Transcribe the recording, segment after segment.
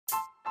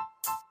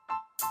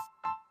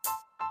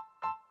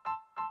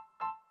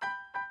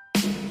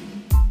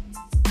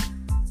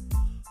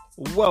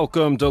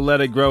Welcome to Let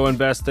It Grow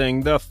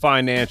Investing, the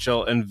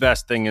financial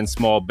investing in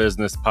small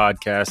business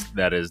podcast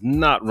that is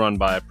not run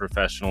by a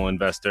professional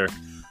investor.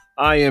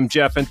 I am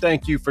Jeff, and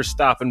thank you for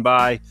stopping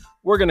by.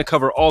 We're going to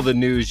cover all the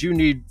news you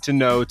need to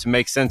know to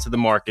make sense of the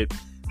market,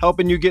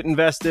 helping you get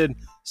invested,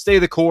 stay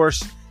the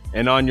course,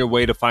 and on your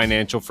way to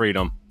financial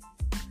freedom.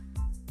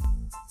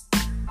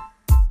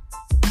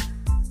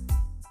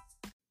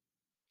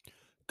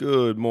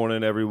 Good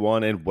morning,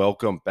 everyone, and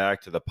welcome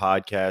back to the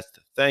podcast.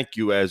 Thank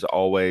you, as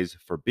always,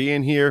 for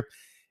being here.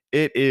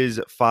 It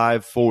is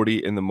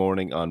 5:40 in the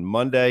morning on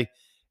Monday,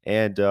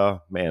 and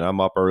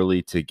I'm up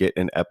early to get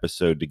an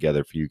episode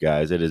together for you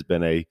guys. It has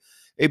been a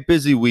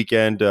busy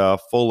weekend,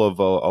 full of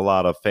a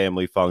lot of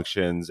family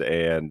functions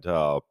and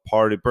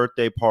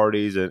birthday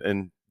parties,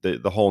 and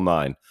the whole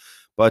nine.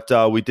 But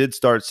we did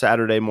start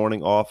Saturday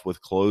morning off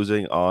with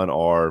closing on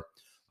our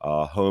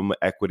home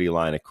equity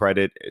line of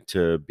credit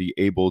to be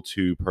able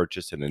to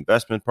purchase an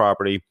investment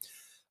property.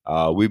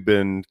 We've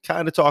been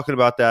kind of talking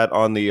about that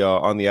on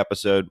the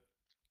episode,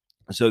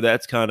 so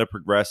that's kind of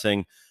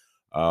progressing.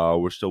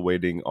 We're still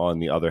waiting on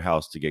the other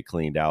house to get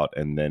cleaned out,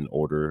 and then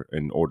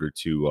in order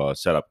to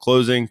set up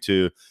closing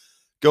to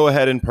go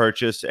ahead and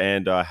purchase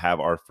and have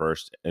our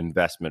first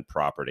investment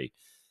property.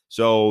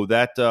 So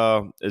that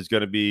is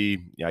going to be,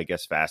 I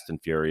guess, fast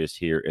and furious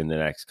here in the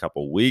next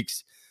couple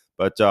weeks.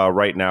 But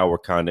right now we're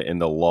kind of in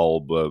the lull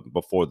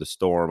before the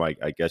storm,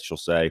 I guess you'll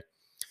say.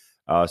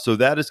 So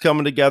that is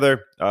coming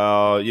together.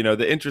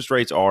 The interest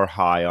rates are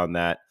high on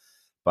that,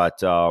 but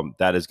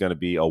that is going to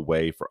be a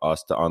way for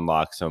us to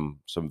unlock some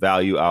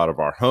value out of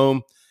our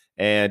home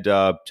and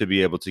to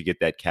be able to get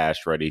that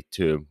cash ready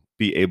to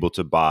be able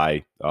to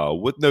buy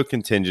with no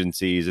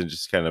contingencies and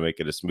just kind of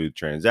make it a smooth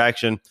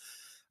transaction.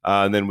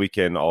 And then we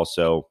can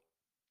also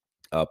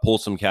pull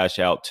some cash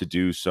out to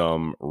do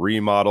some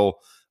remodel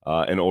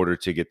in order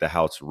to get the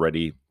house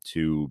ready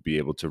to be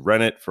able to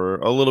rent it for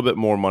a little bit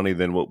more money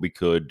than what we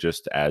could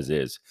just as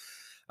is.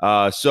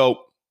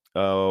 So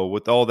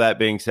with all that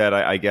being said,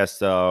 I guess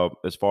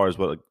as far as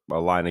what a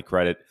line of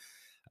credit,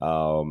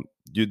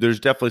 there's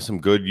definitely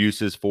some good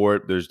uses for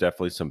it. There's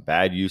definitely some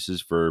bad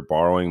uses for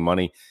borrowing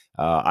money.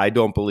 I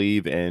don't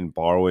believe in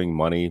borrowing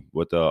money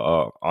with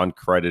on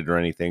credit or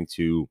anything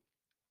to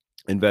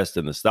invest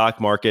in the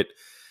stock market.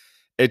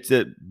 It's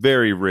a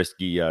very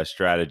risky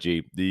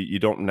strategy. You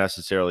don't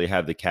necessarily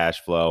have the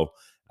cash flow.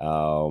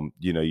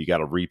 You got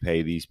to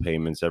repay these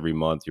payments every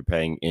month. You're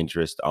paying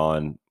interest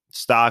on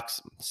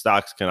stocks.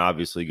 Stocks can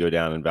obviously go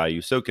down in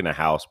value. So can a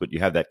house, but you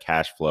have that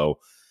cash flow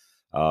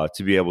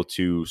to be able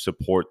to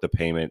support the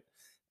payment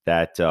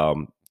that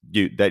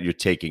you're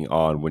taking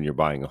on when you're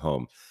buying a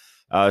home.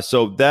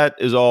 So that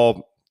is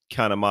all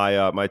kind of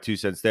my 2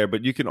 cents there.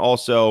 But you can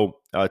also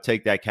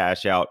take that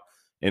cash out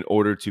in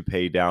order to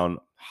pay down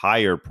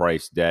higher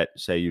price debt.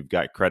 Say you've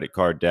got credit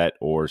card debt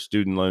or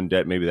student loan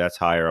debt. Maybe that's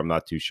higher. I'm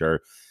not too sure.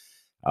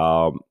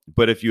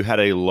 But if you had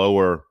a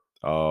lower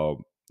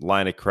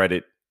line of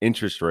credit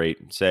interest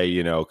rate, say,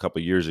 a couple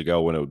of years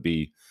ago when it would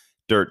be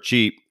dirt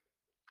cheap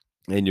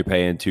and you're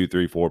paying 2,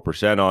 3,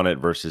 4% on it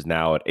versus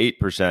now at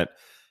 8%,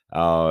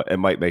 it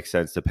might make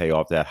sense to pay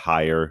off that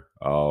higher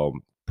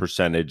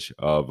percentage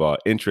of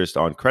interest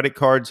on credit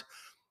cards.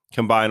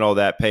 Combine all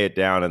that, pay it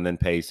down, and then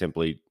pay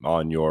simply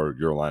on your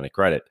line of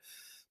credit.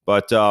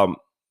 But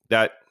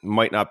that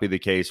might not be the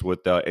case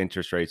with the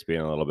interest rates being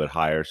a little bit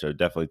higher. So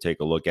definitely take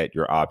a look at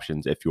your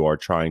options if you are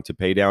trying to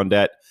pay down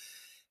debt.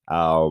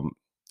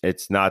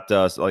 It's not,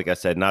 like I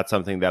said, not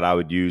something that I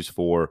would use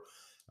for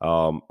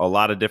a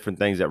lot of different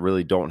things that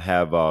really don't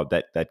have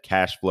that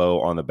cash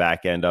flow on the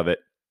back end of it.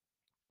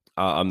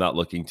 I'm not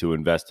looking to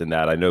invest in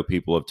that. I know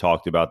people have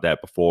talked about that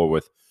before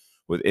with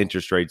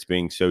interest rates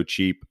being so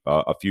cheap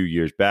a few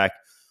years back.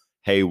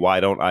 Hey, why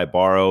don't I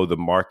borrow? The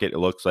market, it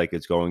looks like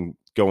it's going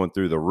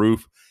through the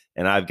roof,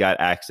 and I've got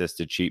access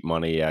to cheap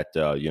money at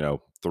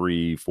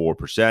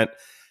 3-4%,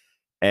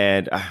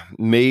 and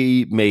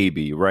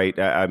maybe right.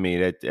 I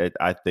mean,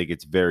 I think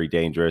it's very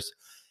dangerous.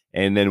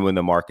 And then when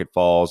the market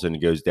falls and it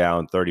goes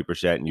down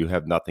 30%, and you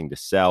have nothing to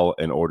sell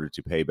in order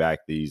to pay back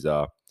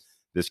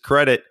this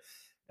credit,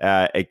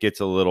 it gets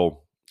a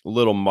little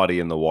muddy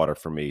in the water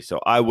for me. So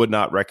I would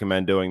not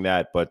recommend doing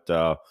that, but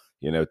to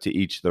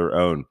each their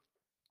own.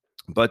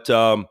 But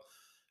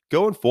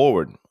going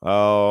forward,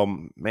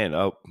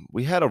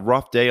 we had a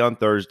rough day on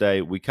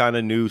Thursday. We kind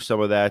of knew some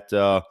of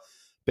that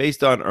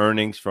based on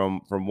earnings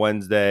from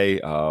Wednesday.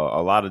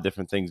 A lot of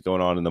different things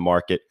going on in the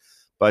market,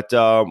 but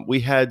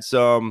we had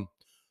some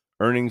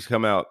earnings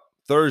come out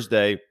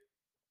Thursday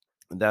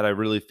that I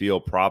really feel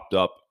propped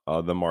up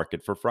the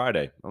market for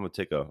Friday. I'm going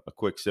to take a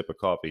quick sip of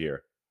coffee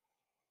here.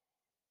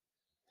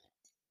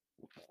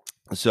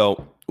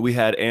 So we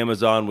had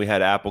Amazon, we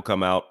had Apple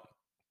come out,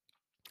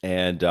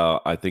 and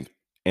I think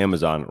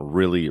Amazon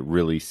really,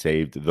 really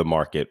saved the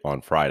market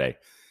on Friday.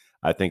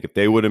 I think if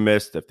they would have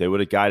missed, if they would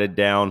have guided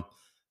down,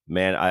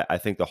 man, I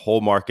think the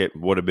whole market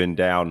would have been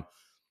down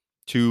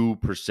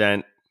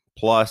 2%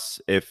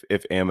 plus if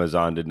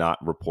Amazon did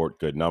not report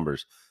good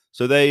numbers.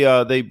 So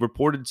they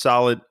reported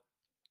solid.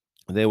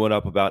 They went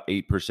up about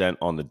 8%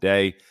 on the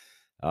day.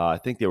 I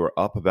think they were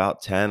up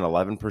about 10,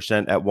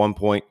 11% at one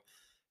point.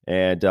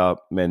 And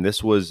man,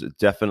 this was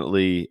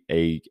definitely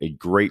a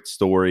great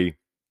story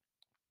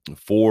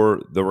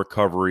for the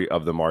recovery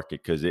of the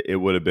market, because it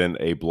would have been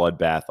a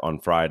bloodbath on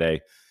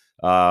Friday.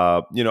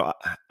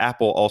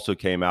 Apple also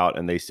came out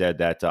and they said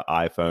that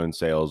iPhone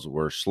sales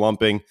were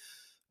slumping.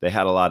 They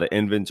had a lot of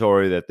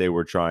inventory that they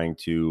were trying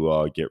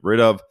to get rid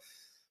of.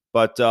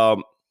 But,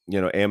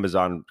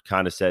 Amazon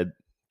kind of said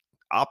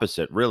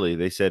opposite, really.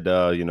 They said,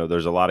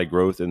 there's a lot of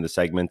growth in the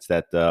segments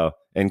that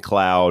in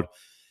cloud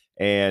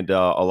and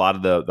a lot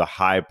of the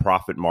high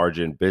profit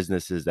margin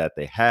businesses that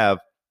they have,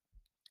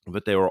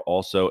 but they were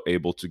also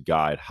able to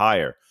guide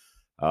higher.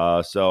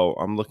 So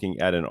I'm looking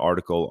at an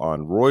article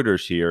on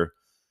Reuters here,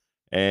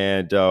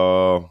 and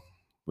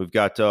we've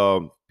got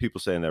people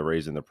saying they're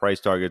raising the price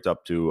targets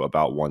up to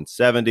about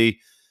 170,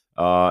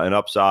 an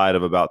upside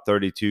of about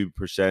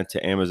 32%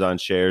 to Amazon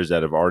shares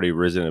that have already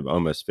risen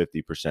almost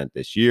 50%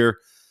 this year.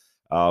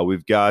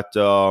 We've got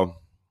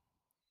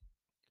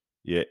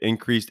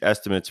increased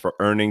estimates for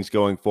earnings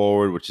going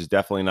forward, which is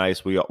definitely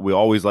nice. We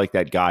always like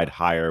that guide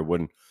higher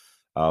when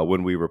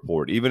we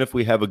report, even if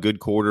we have a good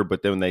quarter.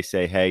 But then when they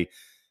say, "Hey,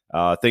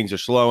 things are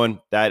slowing,"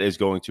 that is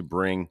going to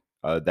bring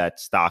that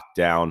stock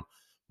down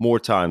more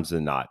times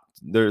than not.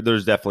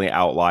 There's definitely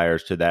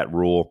outliers to that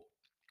rule.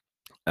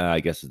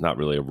 I guess it's not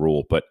really a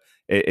rule, but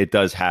it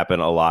does happen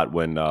a lot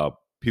when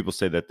people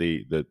say that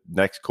the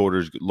next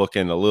quarter's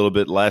looking a little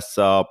bit less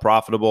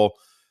profitable.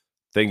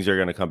 Things are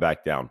going to come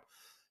back down.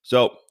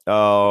 So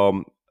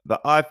the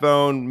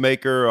iPhone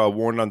maker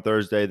warned on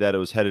Thursday that it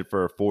was headed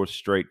for a fourth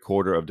straight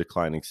quarter of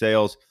declining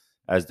sales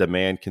as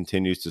demand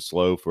continues to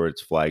slow for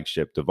its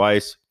flagship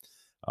device,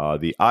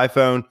 the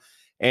iPhone.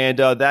 And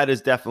that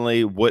is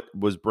definitely what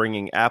was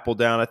bringing Apple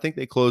down. I think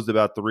they closed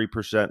about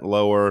 3%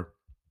 lower.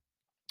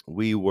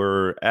 We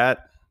were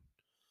at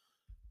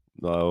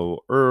around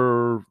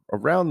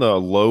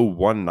the low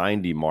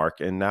 190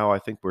 mark, and now I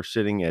think we're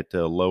sitting at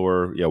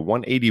lower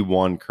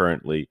 181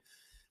 currently.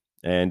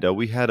 And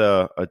we had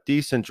a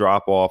decent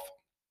drop off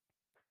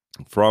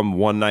from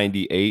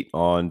 198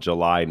 on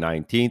July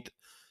 19th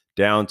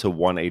down to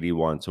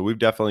 181. So we've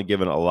definitely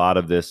given a lot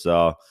of this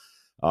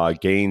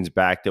gains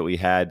back that we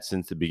had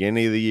since the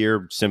beginning of the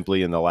year,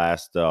 simply in the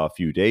last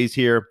few days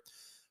here.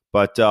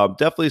 But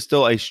definitely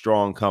still a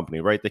strong company,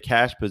 right? The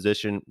cash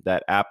position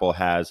that Apple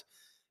has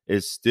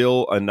is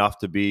still enough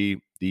to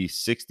be the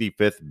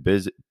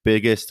 65th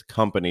biggest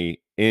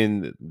company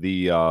in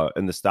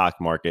the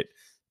stock market,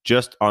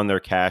 just on their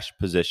cash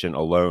position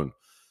alone.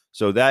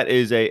 So that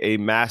is a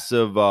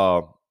massive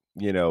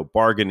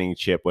bargaining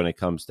chip when it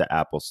comes to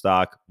Apple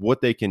stock,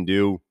 what they can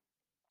do,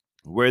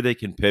 where they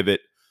can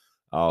pivot,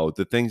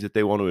 the things that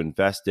they want to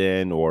invest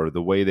in, or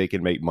the way they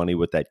can make money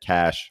with that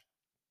cash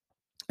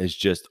is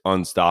just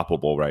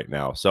unstoppable right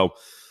now. So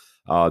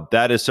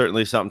that is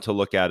certainly something to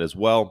look at as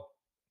well.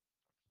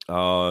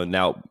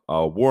 Now,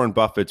 Warren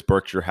Buffett's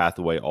Berkshire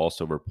Hathaway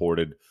also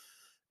reported,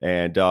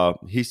 and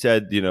he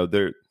said,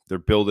 they're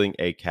building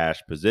a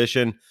cash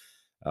position.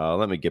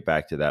 Let me get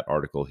back to that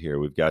article here.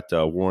 We've got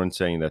Warren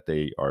saying that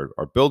they are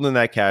building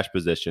that cash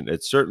position.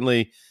 It's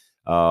certainly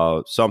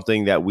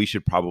something that we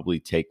should probably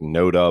take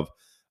note of,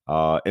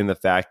 in the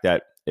fact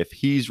that if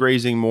he's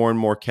raising more and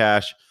more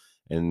cash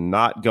and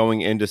not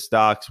going into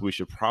stocks, we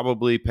should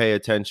probably pay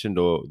attention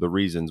to the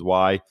reasons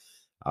why.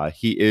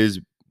 He is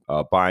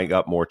buying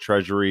up more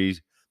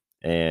treasuries.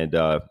 And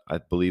I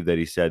believe that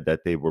he said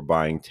that they were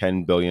buying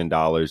 $10 billion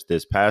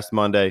this past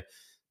Monday,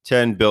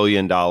 $10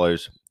 billion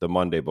the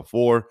Monday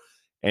before,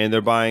 and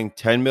they're buying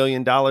 $10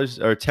 million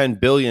or $10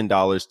 billion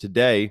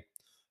today.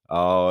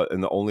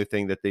 And the only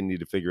thing that they need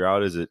to figure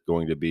out, is it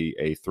going to be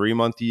a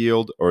 3-month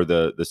yield or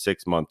the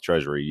 6-month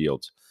treasury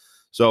yields?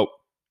 So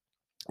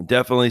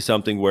definitely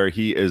something where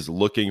he is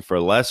looking for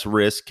less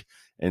risk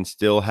and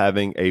still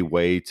having a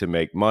way to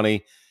make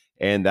money,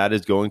 and that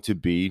is going to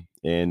be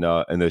in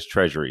those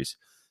treasuries.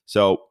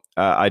 So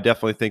I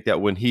definitely think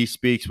that when he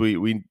speaks,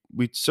 we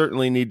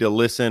certainly need to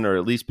listen, or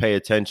at least pay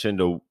attention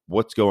to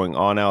what's going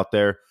on out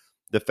there.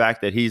 The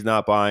fact that he's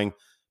not buying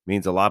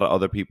means a lot of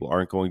other people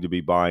aren't going to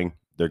be buying.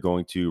 They're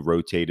going to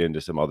rotate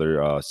into some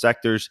other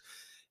sectors,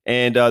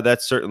 and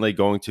that's certainly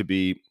going to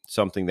be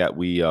something that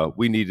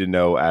we need to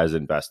know as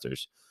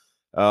investors.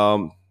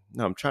 Now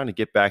I'm trying to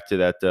get back to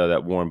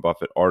that Warren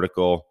Buffett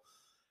article,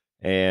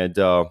 and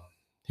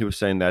he was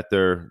saying that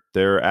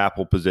their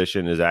Apple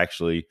position is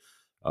actually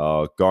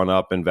gone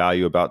up in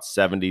value about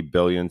 $70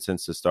 billion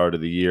since the start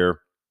of the year.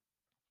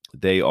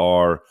 They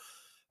are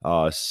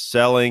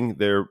selling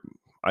their,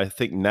 I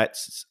think, net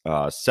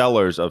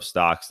sellers of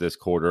stocks this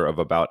quarter of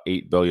about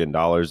 $8 billion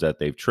that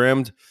they've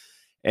trimmed.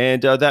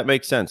 And that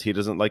makes sense. He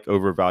doesn't like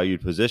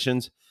overvalued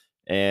positions.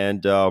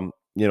 And, a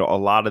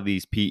lot of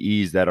these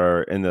PEs that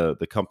are in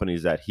the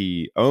companies that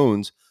he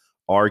owns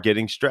are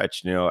getting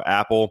stretched.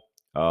 Apple,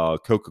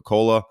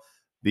 Coca-Cola,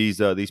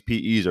 these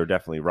PEs are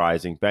definitely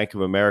rising. Bank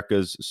of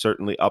America's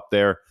certainly up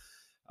there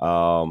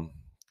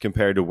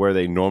compared to where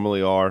they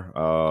normally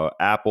are.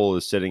 Apple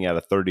is sitting at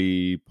a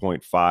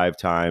 30.5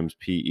 times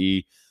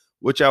PE,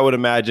 which I would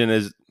imagine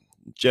is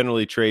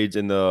generally trades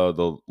in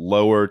the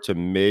lower to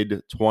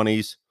mid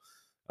 20s.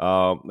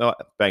 No,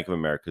 Bank of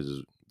America's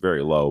is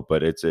very low,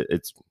 but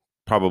it's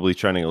probably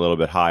trending a little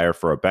bit higher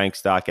for a bank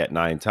stock at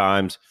 9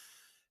 times.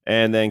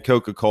 And then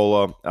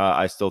Coca-Cola,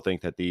 I still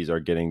think that these are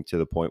getting to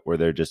the point where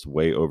they're just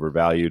way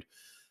overvalued.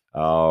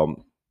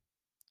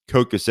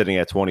 Coke is sitting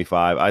at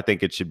 25. I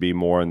think it should be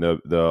more in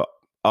the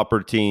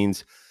upper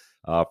teens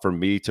for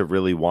me to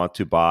really want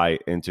to buy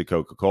into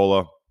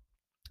Coca-Cola.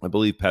 I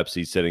believe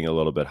Pepsi's sitting a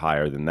little bit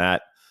higher than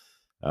that.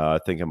 I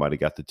think I might have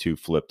got the two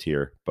flipped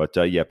here. But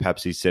yeah,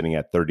 Pepsi's sitting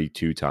at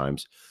 32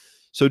 times.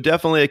 So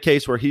definitely a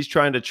case where he's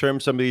trying to trim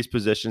some of these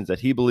positions that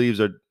he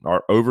believes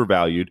are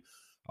overvalued,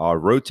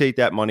 rotate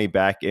that money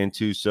back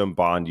into some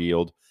bond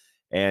yield,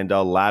 and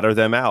ladder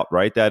them out,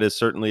 right? That is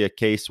certainly a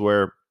case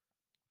where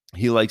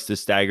he likes to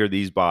stagger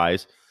these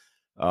buys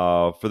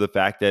for the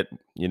fact that,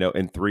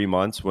 in 3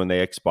 months when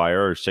they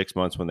expire or 6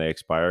 months when they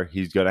expire,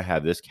 he's going to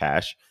have this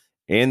cash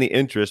and the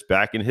interest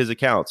back in his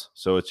accounts.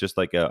 So it's just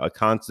like a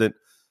constant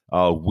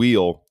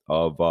wheel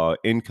of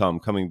income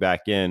coming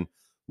back in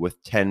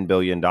with $10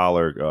 billion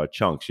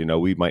chunks.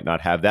 We might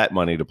not have that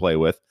money to play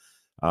with.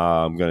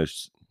 I'm going to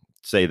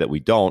say that we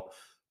don't.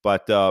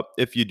 But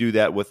if you do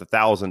that with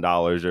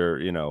 $1,000 or,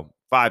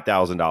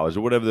 $5,000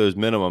 or whatever those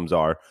minimums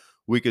are,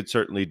 we could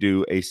certainly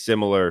do a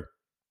similar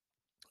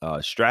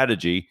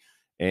strategy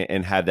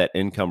and have that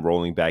income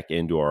rolling back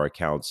into our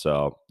accounts,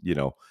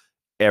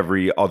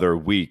 every other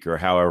week or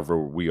however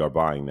we are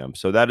buying them.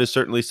 So that is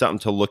certainly something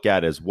to look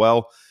at as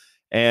well.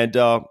 And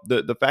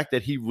the fact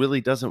that he really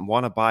doesn't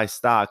want to buy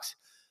stocks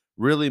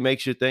really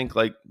makes you think,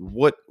 like,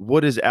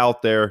 what is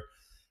out there?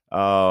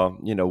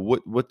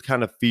 What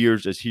kind of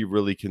fears is he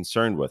really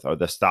concerned with? Are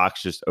the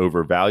stocks just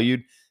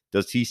overvalued?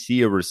 Does he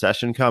see a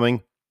recession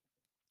coming?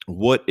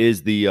 What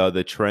is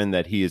the trend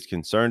that he is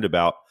concerned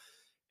about?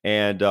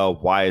 And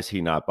why is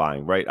he not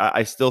buying, right?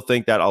 I still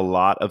think that a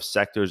lot of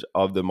sectors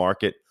of the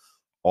market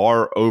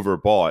are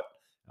overbought.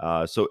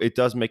 So it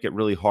does make it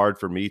really hard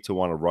for me to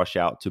want to rush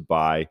out to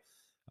buy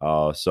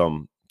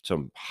some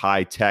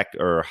high tech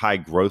or high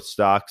growth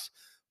stocks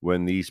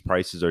when these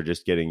prices are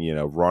just getting,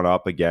 run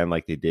up again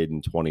like they did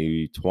in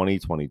 2020,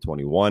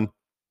 2021.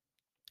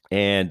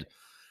 And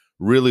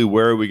really,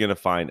 where are we going to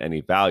find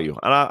any value?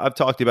 And I've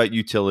talked about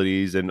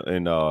utilities and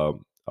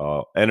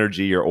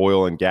energy or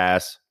oil and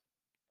gas.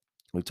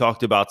 We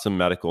talked about some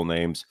medical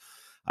names.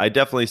 I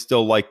definitely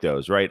still like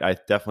those, right? I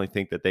definitely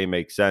think that they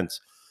make sense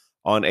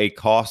on a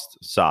cost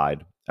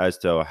side as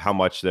to how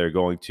much they're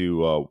going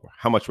to,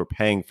 how much we're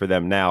paying for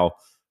them now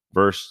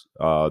versus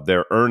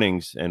their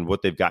earnings and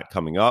what they've got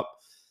coming up.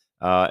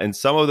 And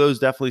some of those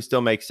definitely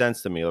still make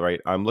sense to me,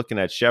 right? I'm looking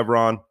at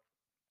Chevron,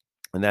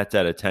 and that's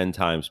at a 10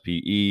 times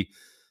PE.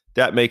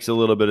 That makes a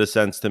little bit of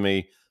sense to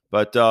me.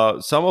 But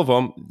some of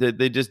them,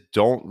 they just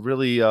don't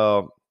really,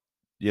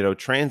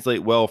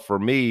 translate well for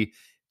me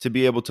to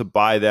be able to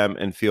buy them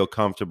and feel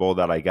comfortable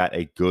that I got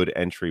a good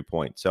entry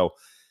point. So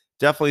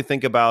definitely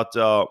think about,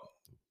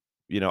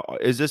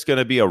 is this going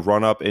to be a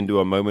run up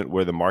into a moment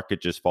where the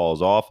market just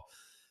falls off?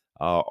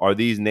 Are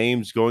these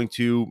names going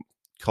to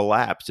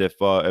collapse if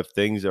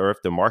things, or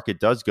if the market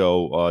does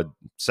go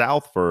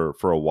south for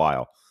a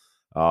while?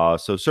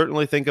 So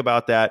certainly think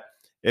about that.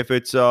 If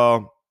it's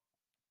a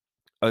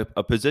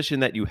position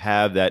that you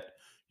have that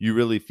you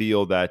really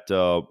feel that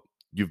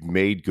you've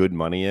made good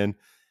money in,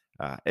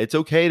 it's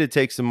okay to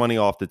take some money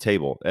off the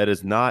table. That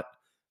is not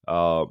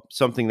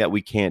something that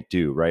we can't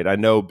do, right? I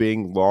know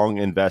being long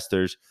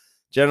investors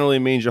generally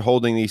means you're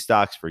holding these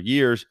stocks for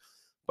years,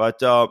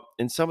 but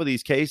in some of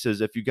these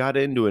cases, if you got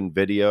into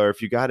NVIDIA or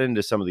if you got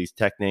into some of these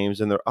tech names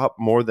and they're up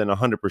more than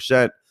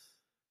 100%,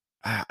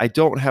 I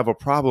don't have a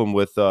problem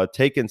with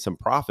taking some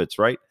profits,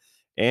 right?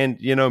 And,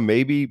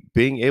 maybe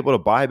being able to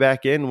buy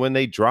back in when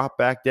they drop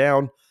back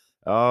down.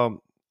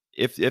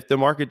 If the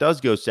market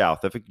does go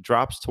south, if it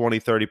drops 20,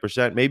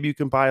 30%, maybe you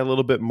can buy a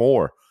little bit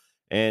more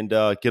and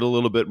get a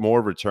little bit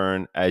more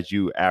return as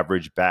you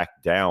average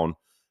back down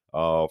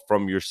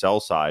from your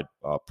sell side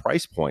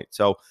price point.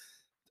 So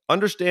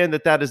understand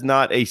that is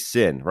not a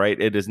sin, right?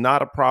 It is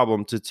not a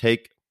problem to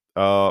take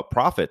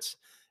profits.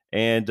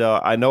 And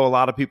I know a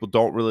lot of people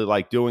don't really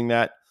like doing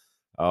that.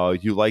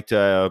 You like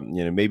to,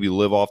 maybe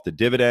live off the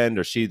dividend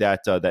or see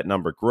that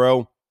number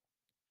grow.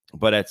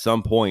 But at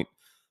some point,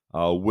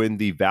 when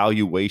the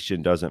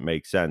valuation doesn't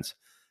make sense,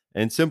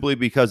 and simply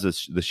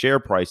because the share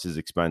price is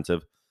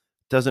expensive,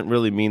 doesn't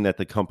really mean that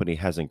the company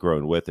hasn't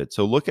grown with it.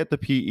 So look at the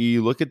PE,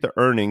 look at the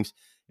earnings.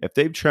 If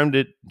they've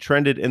trended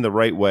in the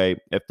right way,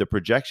 if the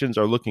projections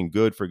are looking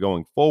good for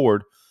going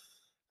forward,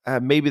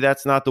 maybe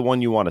that's not the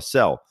one you want to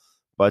sell.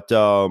 But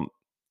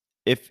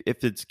if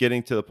it's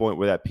getting to the point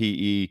where that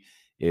PE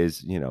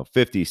is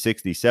 50,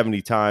 60,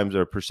 70 times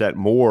or percent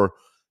more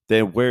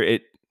than where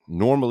it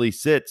normally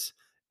sits,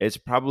 it's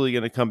probably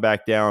going to come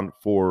back down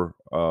for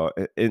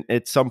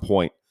at some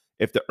point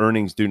if the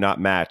earnings do not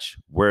match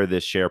where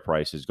this share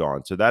price has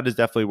gone. So that is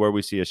definitely where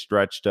we see a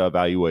stretched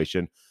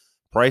valuation.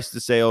 Price to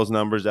sales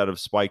numbers that have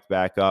spiked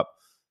back up,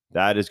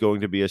 that is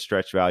going to be a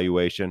stretch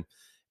valuation.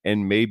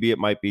 And maybe it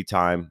might be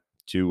time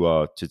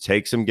to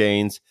take some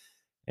gains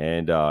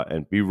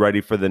and be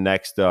ready for the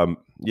next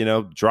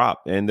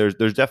drop. And there's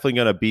definitely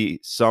going to be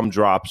some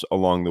drops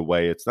along the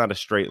way. It's not a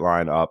straight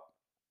line up,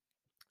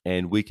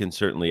 and we can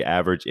certainly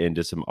average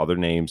into some other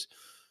names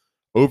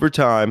over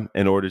time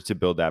in order to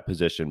build that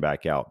position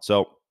back out.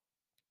 So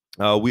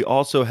we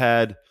also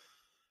had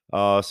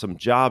some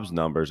jobs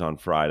numbers on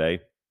Friday.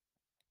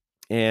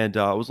 And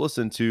I was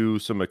listening to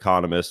some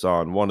economists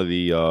on one of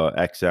the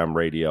XM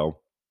radio,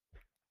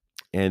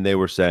 and they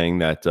were saying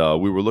that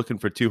we were looking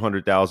for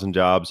 200,000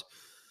 jobs.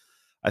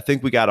 I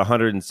think we got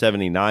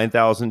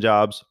 179,000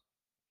 jobs.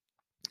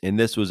 And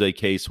this was a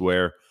case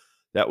where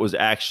that was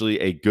actually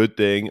a good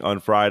thing on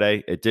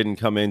Friday. It didn't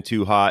come in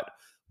too hot.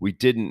 We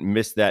didn't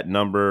miss that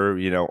number,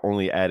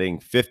 only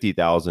adding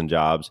 50,000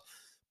 jobs.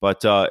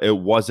 But it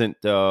wasn't,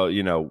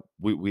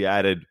 we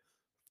added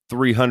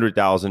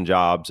 300,000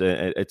 jobs,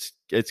 and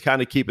it's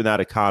kind of keeping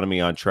that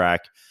economy on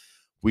track.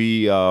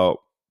 We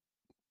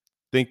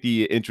think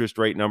the interest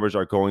rate numbers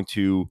are going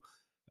to,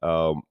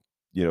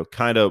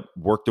 kind of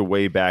work their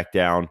way back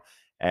down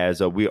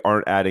as we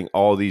aren't adding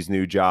all these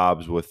new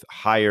jobs with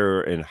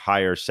higher and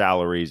higher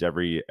salaries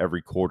every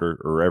quarter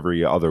or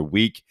every other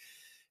week.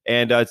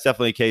 And it's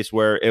definitely a case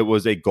where it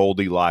was a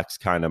Goldilocks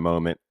kind of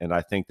moment, and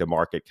I think the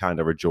market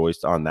kind of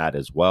rejoiced on that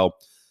as well.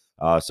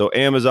 So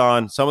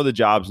Amazon, some of the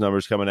jobs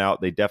numbers coming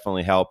out, they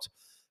definitely helped.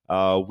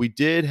 We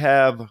did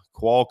have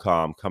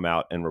Qualcomm come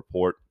out and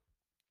report,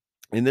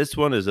 and this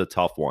one is a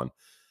tough one.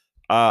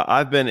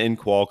 I've been in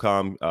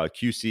Qualcomm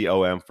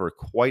QCOM for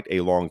quite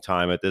a long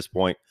time at this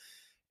point,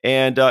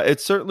 and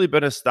it's certainly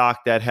been a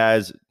stock that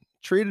has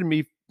treated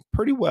me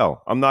pretty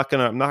well. I'm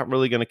not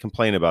really gonna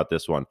complain about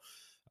this one.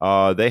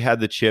 They had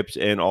the chips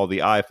in all the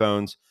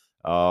iPhones.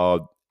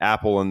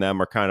 Apple and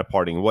them are kind of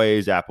parting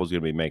ways. Apple's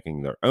going to be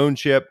making their own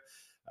chip.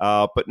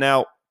 But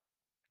now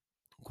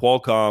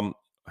Qualcomm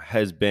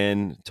has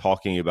been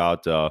talking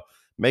about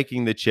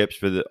making the chips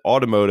for the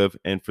automotive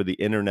and for the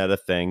Internet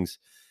of Things,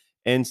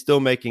 and still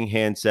making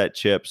handset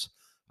chips.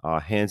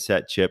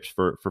 Handset chips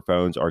for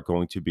phones are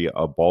going to be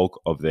a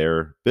bulk of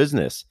their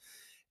business.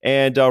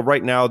 And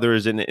right now there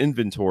is an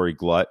inventory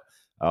glut.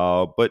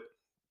 But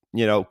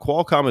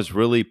Qualcomm has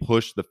really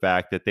pushed the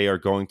fact that they are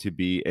going to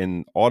be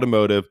in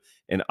automotive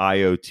and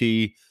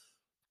IoT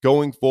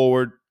going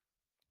forward.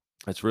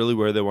 That's really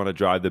where they want to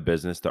drive the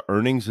business. The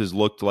earnings has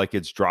looked like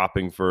it's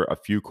dropping for a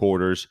few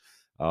quarters,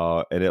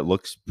 and it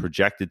looks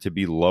projected to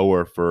be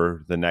lower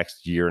for the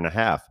next year and a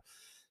half.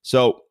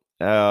 So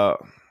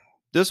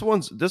this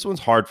one's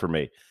hard for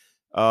me.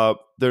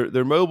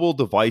 Their mobile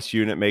device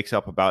unit makes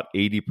up about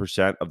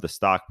 80% of the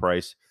stock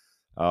price.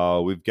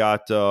 We've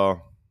got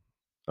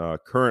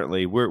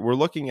currently we're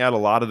looking at a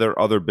lot of their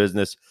other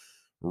business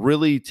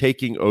really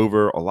taking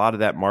over a lot of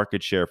that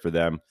market share for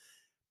them,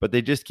 but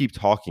they just keep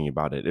talking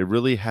about it. It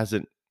really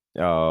hasn't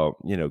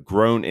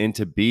grown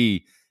into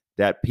be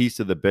that piece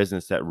of the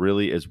business that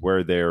really is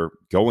where they're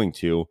going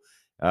to.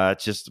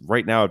 It's just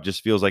right now it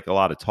just feels like a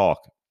lot of talk.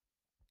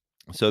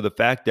 So the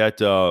fact that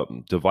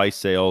device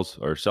sales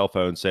or cell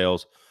phone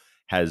sales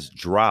has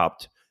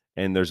dropped,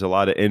 and there's a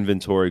lot of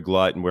inventory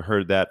glut, and we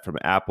heard that from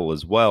Apple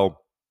as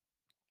well.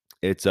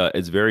 It's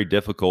very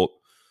difficult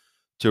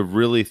to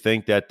really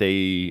think that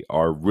they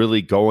are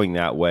really going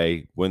that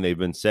way when they've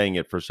been saying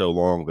it for so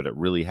long, but it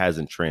really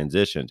hasn't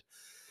transitioned.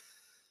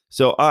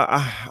 So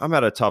I'm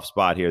at a tough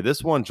spot here.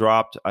 This one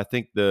dropped, I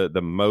think, the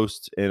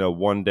most in a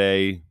one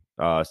day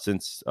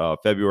since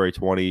February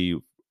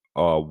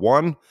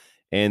 21,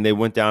 and they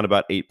went down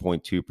about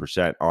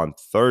 8.2% on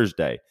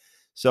Thursday.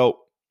 So,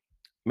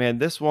 man,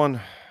 this one,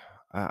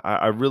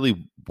 I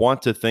really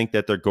want to think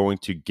that they're going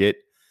to get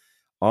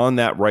on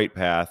that right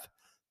path,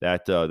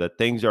 that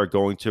things are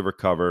going to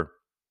recover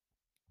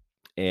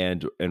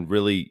and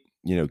really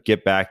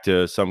get back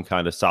to some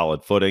kind of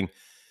solid footing.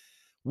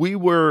 We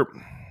were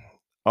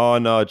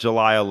on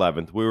July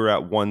 11th. We were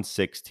at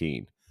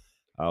 116.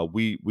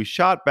 We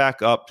shot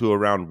back up to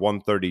around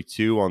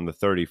 132 on the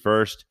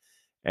 31st,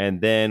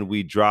 and then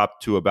we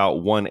dropped to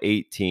about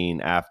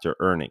 118 after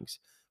earnings.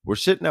 We're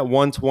sitting at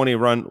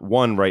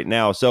 121 right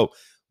now. So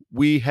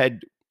we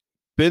had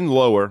been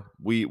lower.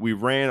 We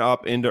ran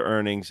up into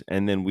earnings,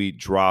 and then we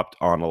dropped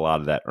on a lot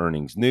of that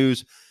earnings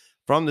news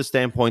from the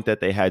standpoint that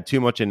they had too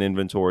much in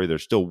inventory. They're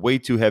still way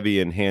too heavy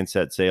in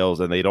handset sales,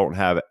 and they don't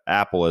have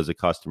Apple as a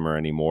customer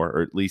anymore,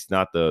 or at least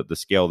not the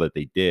scale that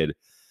they did.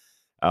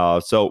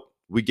 So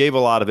we gave a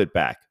lot of it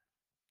back.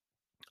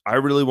 I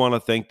really want to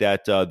think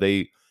that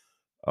it's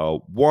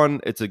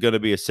going to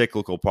be a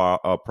cyclical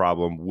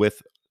problem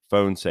with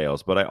phone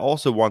sales, but I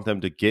also want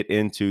them to get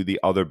into the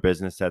other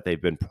business that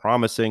they've been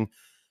promising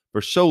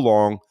for so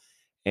long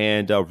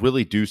and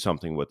really do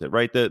something with it,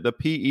 right? The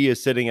PE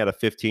is sitting at a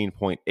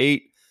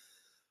 15.8,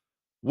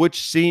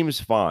 which seems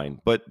fine,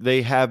 but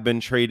they have been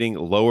trading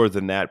lower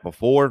than that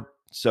before.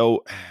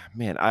 So,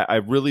 man, I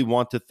really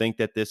want to think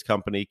that this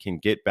company can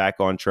get back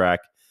on track,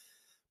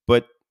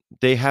 but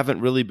they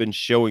haven't really been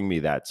showing me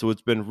that. So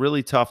it's been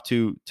really tough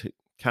to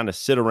kind of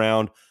sit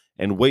around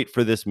and wait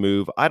for this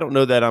move. I don't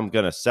know that I'm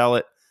going to sell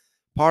it.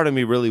 Part of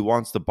me really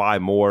wants to buy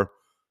more,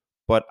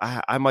 but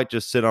I might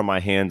just sit on my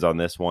hands on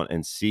this one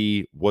and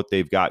see what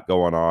they've got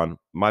going on.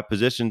 My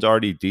position's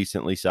already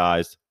decently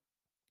sized.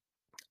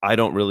 I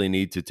don't really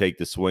need to take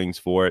the swings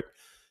for it.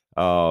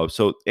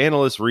 So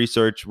analyst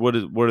research, what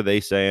are they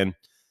saying?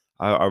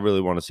 I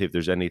really want to see if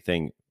there's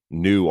anything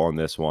new on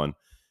this one,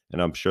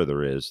 and I'm sure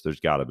there is. There's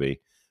got to be.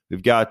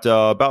 We've got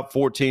about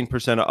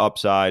 14% of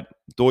upside.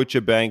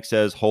 Deutsche Bank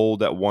says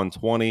hold at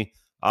 120.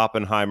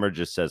 Oppenheimer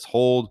just says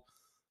hold.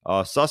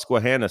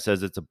 Susquehanna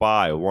says it's a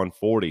buy at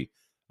 140.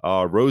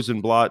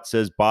 Rosenblatt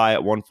says buy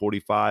at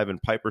 145,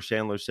 and Piper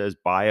Sandler says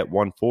buy at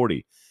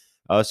 140.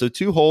 So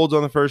 2 holds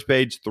on the first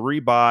page,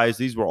 3 buys.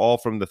 These were all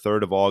from the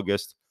 3rd of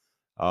August.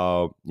 3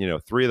 of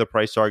the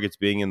price targets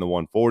being in the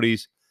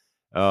 140s.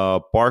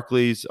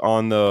 Barclays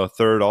on the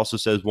 3rd also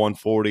says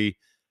 140.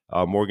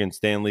 Morgan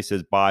Stanley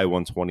says buy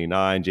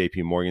 129.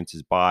 JP Morgan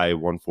says buy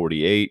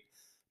 148.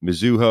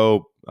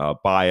 Mizuho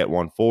buy at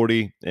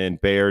 140.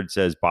 And Baird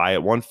says buy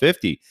at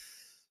 150.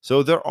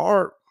 So there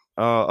are,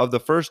 of the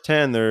first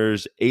 10,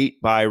 there's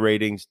 8 buy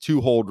ratings,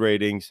 2 hold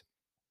ratings.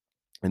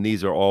 And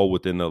these are all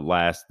within the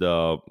last,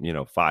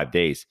 5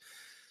 days.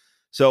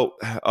 So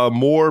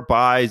more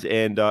buys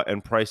and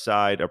price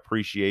side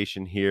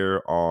appreciation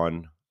here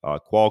on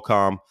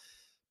Qualcomm.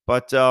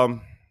 But,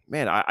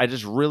 man, I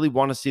just really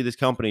want to see this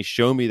company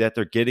show me that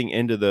they're getting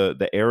into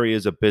the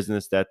areas of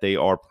business that they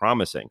are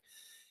promising.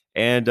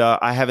 And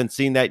I haven't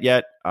seen that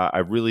yet. I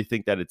really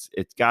think that it's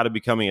got to be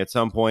coming at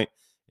some point.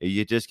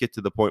 You just get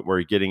to the point where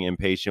you're getting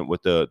impatient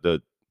with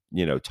the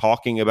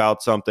talking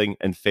about something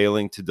and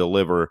failing to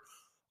deliver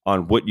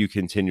on what you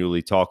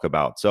continually talk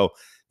about. So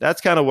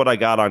that's kind of what I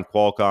got on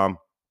Qualcomm.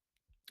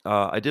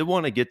 I did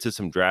want to get to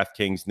some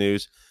DraftKings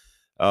news,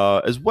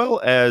 as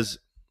well as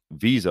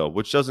Visa,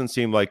 which doesn't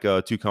seem like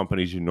 2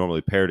 companies you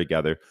normally pair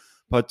together.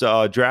 But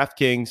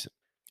DraftKings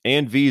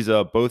and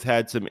Visa both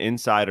had some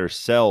insider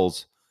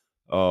sells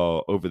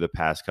over the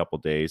past couple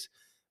days.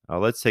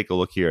 Let's take a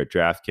look here at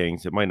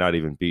DraftKings. It might not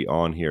even be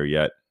on here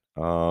yet.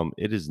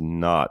 It is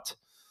not.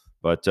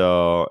 But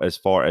as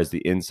far as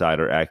the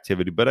insider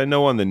activity, but I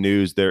know on the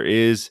news there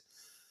is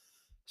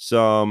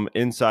some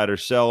insider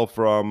sell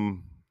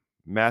from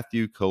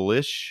Matthew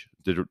Kalish,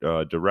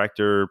 the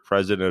director,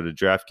 president of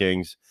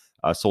DraftKings,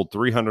 sold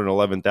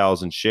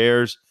 311,000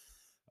 shares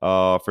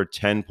for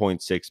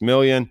 $10.6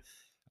 million.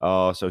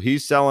 So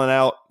he's selling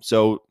out.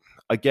 So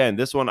again,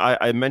 this one,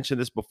 I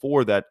mentioned this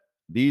before, that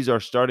these are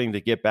starting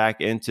to get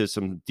back into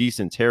some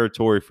decent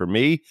territory for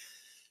me.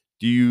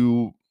 Do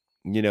you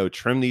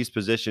trim these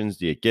positions?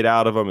 Do you get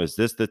out of them? Is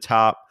this the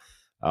top?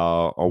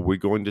 Are we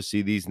going to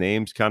see these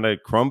names kind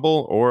of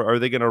crumble, or are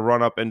they going to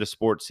run up into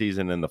sports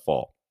season in the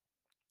fall?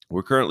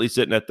 We're currently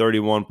sitting at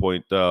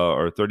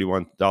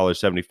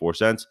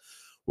 $31.74.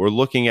 We're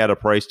looking at a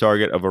price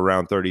target of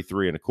around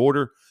 33 and a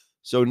quarter.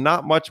 So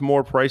not much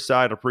more price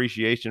side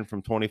appreciation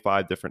from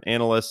 25 different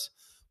analysts.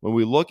 When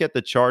we look at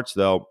the charts,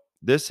 though,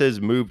 this has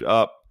moved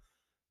up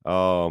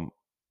from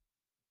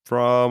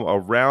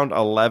around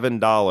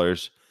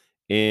 $11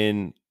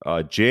 in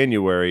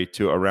January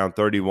to around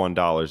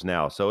 $31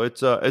 now. So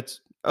it's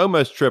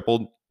almost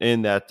tripled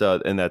in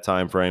that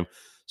time frame.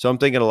 So I'm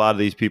thinking a lot of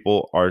these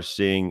people are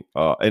seeing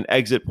an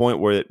exit point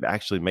where it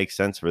actually makes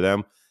sense for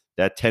them.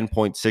 That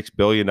 $10.6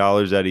 billion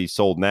that he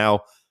sold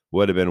now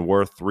would have been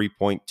worth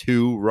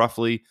 3.2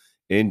 roughly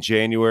in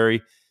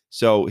January.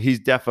 So he's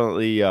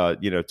definitely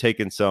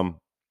taking some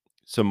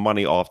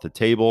money off the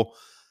table.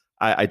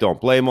 I don't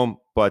blame him,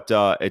 but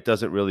it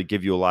doesn't really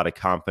give you a lot of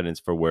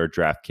confidence for where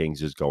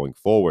DraftKings is going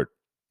forward.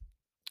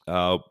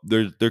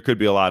 There could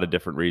be a lot of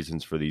different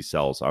reasons for these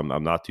sells.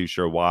 I'm not too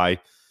sure why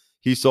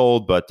he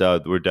sold, but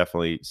we're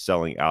definitely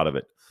selling out of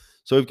it.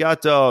 So we've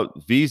got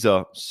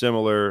Visa,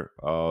 similar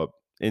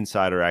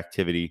insider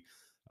activity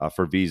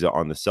for Visa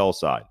on the sell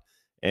side.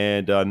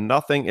 And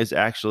nothing is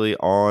actually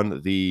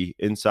on the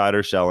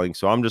insider selling.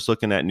 So I'm just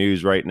looking at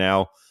news right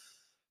now.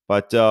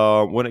 But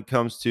when it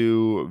comes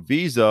to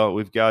Visa,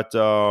 we've got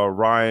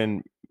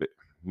Ryan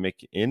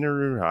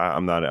McInner.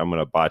 I'm going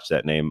to botch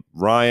that name.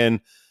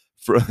 Ryan,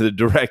 the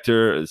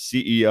director,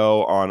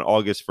 CEO, on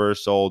August 1st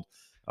sold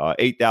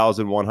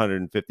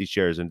 8,150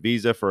 shares in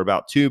Visa for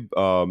about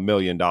 $2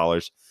 million.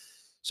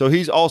 So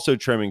he's also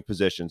trimming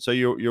positions. So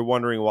you're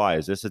wondering why.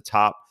 Is this a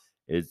top?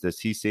 Is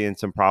he seeing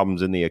some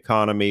problems in the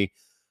economy?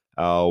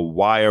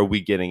 Why are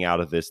we getting out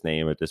of this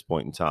name at this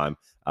point in time?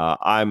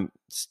 I'm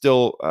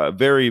still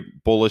very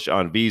bullish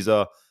on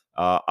Visa.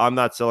 I'm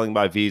not selling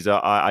my Visa.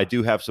 I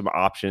do have some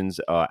options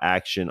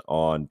action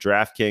on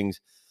DraftKings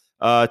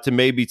to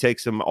maybe take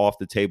some off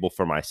the table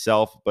for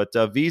myself. But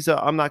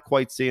Visa, I'm not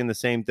quite seeing the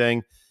same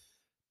thing.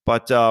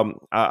 But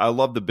I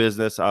love the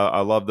business. I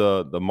love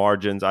the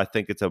margins. I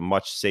think it's a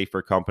much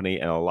safer company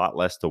and a lot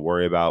less to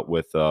worry about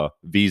with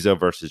Visa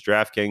versus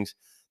DraftKings.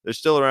 There's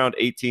still around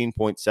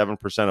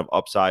 18.7% of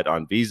upside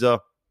on Visa.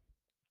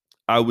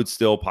 I would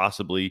still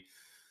possibly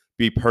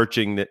be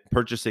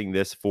purchasing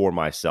this for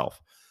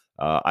myself.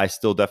 I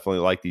still definitely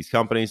like these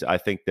companies. I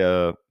think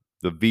the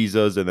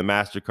Visas and the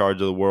MasterCards of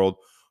the world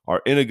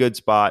are in a good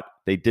spot.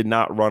 They did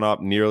not run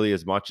up nearly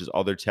as much as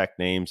other tech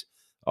names.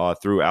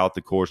 throughout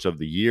the course of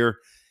the year.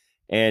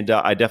 And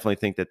I definitely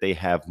think that they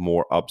have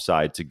more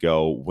upside to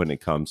go when it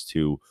comes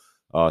to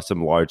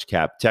some large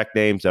cap tech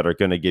names that are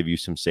going to give you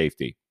some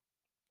safety.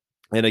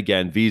 And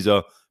again,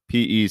 Visa,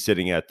 PE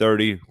sitting at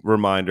 30.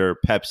 Reminder,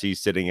 Pepsi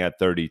sitting at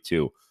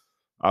 32.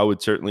 I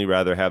would certainly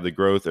rather have the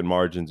growth and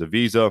margins of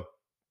Visa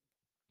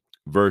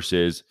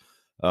versus,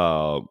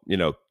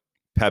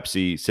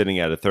 Pepsi sitting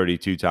at a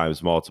 32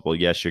 times multiple.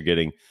 Yes, you're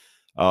getting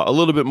a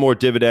little bit more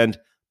dividend,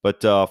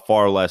 but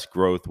far less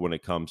growth when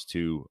it comes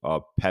to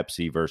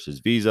Pepsi versus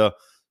Visa.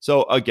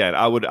 So again,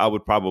 I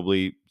would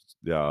probably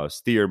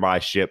steer my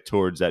ship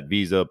towards that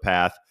Visa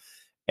path,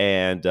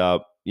 and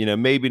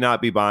maybe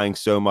not be buying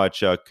so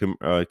much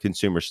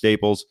consumer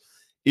staples,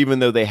 even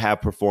though they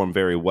have performed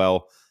very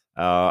well.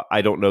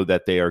 I don't know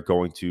that they are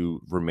going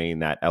to remain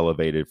that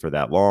elevated for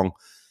that long.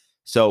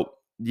 So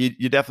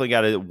you definitely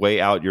got to weigh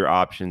out your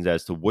options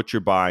as to what you're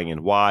buying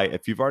and why.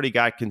 If you've already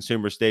got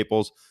consumer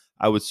staples,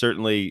 I would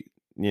certainly,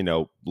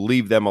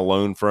 leave them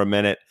alone for a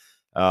minute.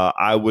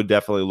 I would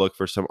definitely look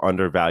for some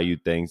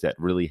undervalued things that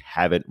really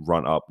haven't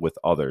run up with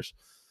others.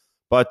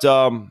 But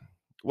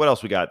what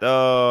else we got?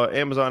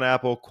 Amazon,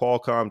 Apple,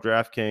 Qualcomm,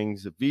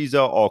 DraftKings,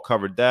 Visa, all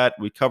covered that.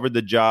 We covered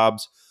the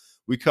jobs.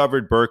 We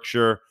covered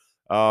Berkshire.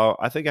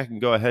 I think I can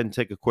go ahead and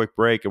take a quick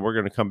break, and we're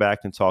going to come back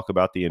and talk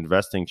about the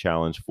investing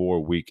challenge for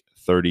week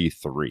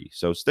 33.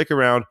 So stick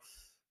around.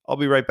 I'll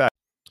be right back.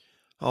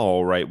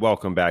 All right.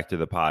 Welcome back to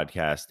the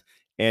podcast.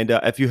 And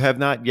if you have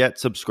not yet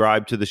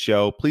subscribed to the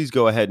show, please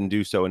go ahead and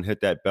do so and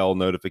hit that bell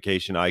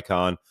notification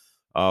icon.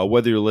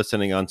 Whether you're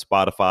listening on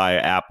Spotify,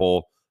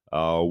 Apple,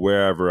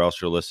 wherever else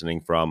you're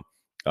listening from,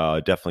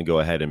 definitely go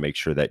ahead and make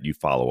sure that you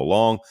follow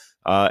along.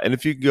 And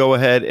if you can go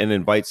ahead and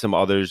invite some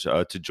others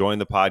to join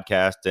the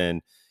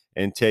podcast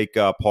and take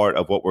part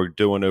of what we're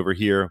doing over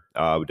here,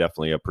 I would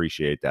definitely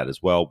appreciate that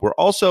as well. We're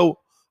also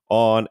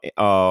on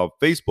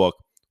Facebook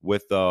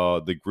with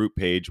the group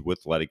page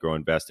with Let It Grow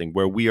Investing,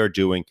 where we are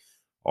doing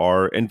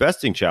our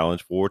investing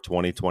challenge for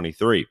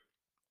 2023.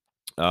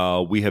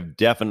 We have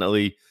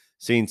definitely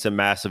seen some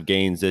massive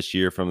gains this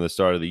year from the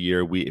start of the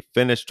year. We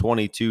finished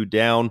 22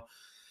 down,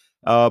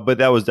 but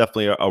that was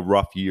definitely a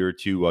rough year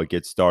to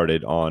get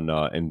started on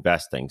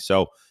investing.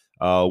 So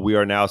we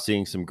are now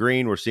seeing some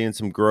green. We're seeing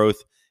some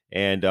growth,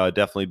 and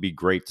definitely be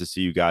great to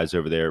see you guys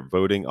over there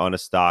voting on a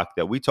stock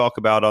that we talk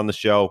about on the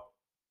show,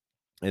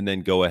 and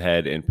then go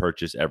ahead and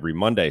purchase every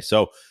Monday.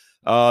 So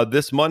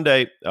this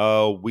Monday,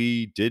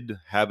 we did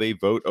have a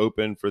vote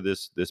open for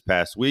this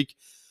past week.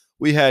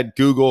 We had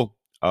Google,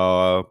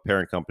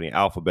 parent company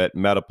Alphabet,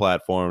 Meta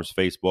Platforms,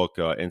 Facebook,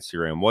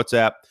 Instagram,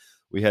 WhatsApp.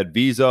 We had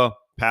Visa,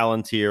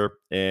 Palantir,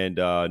 and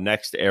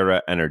Next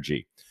Era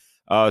Energy.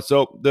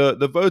 So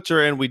the votes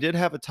are in. We did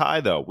have a tie,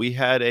 though. We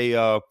had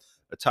a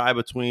tie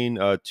between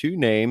two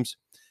names,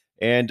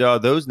 and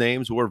those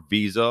names were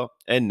Visa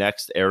and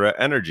Next Era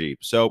Energy.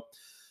 So,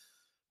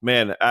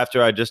 man,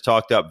 after I just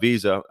talked up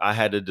Visa, I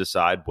had to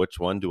decide which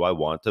one do I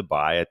want to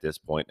buy at this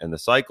point in the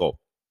cycle.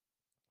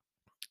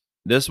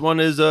 This one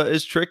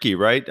is tricky,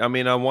 right? I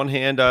mean, on one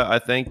hand, I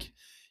think,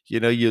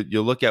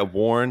 you look at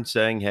Warren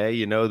saying,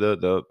 hey,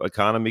 the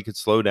economy could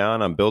slow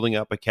down. I'm building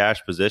up a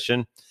cash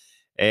position.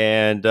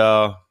 And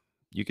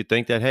you could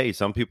think that, hey,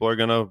 some people are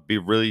going to be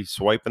really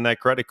swiping that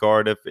credit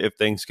card if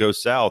things go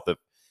south.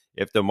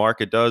 If the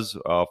market does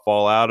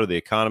fall out or the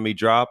economy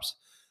drops,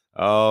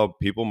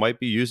 people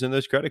might be using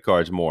those credit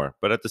cards more.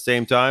 But at the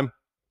same time,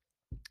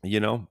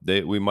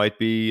 we might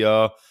be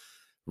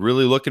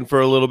really looking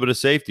for a little bit of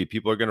safety.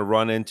 People are going to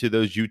run into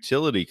those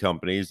utility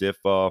companies if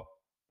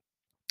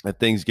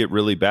things get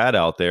really bad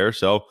out there.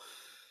 So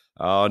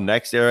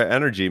Next Era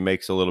Energy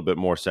makes a little bit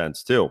more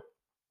sense too.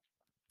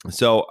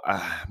 So,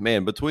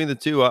 man, between the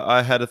two,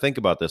 I had to think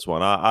about this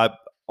one. I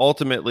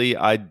ultimately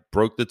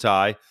broke the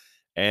tie,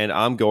 and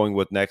I'm going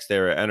with Next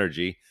Era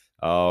Energy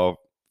for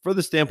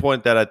the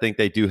standpoint that I think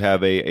they do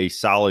have a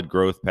solid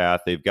growth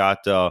path. They've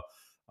got,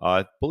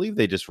 I believe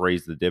they just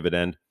raised the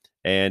dividend,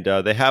 and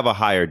they have a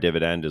higher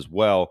dividend as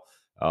well.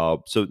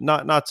 So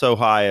not so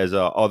high as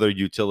other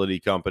utility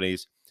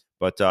companies,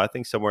 but I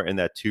think somewhere in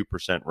that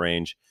 2%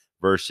 range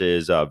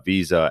versus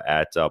Visa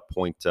at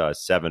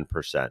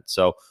 0.7%.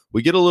 So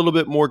we get a little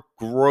bit more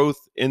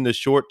growth in the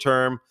short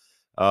term.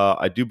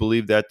 I do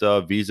believe that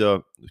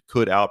Visa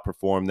could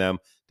outperform them.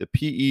 The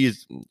PE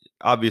is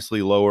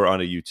obviously lower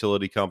on a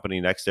utility company.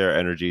 Next Era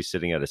Energy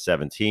sitting at a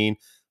 17.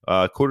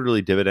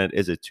 Quarterly dividend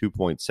is at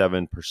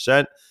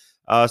 2.7%.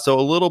 So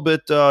a little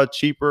bit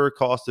cheaper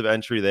cost of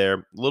entry there,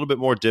 a little bit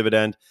more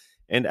dividend,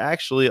 and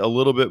actually a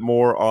little bit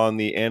more on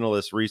the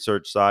analyst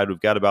research side.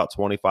 We've got about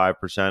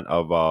 25%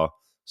 of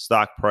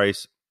stock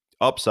price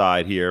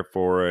upside here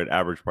for an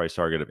average price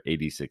target of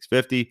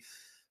 86.50.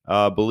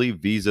 I believe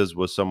Visa's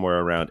was somewhere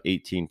around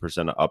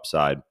 18% of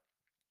upside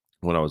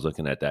when I was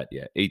looking at that.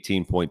 Yeah,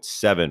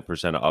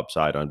 18.7% of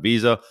upside on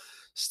Visa.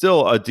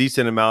 Still a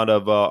decent amount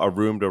of a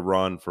room to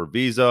run for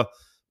Visa.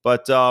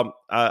 But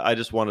I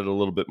just wanted a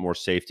little bit more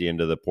safety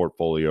into the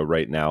portfolio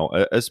right now,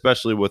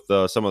 especially with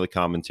some of the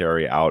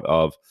commentary out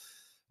of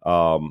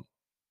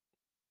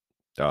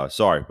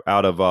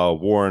out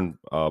of Warren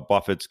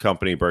Buffett's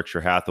company,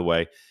 Berkshire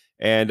Hathaway.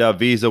 And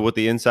Visa, with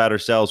the insider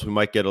sales, we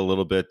might get a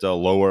little bit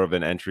lower of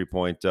an entry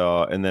point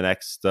in the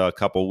next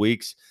couple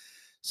weeks.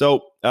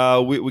 So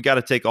we got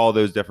to take all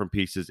those different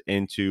pieces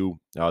into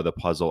the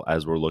puzzle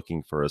as we're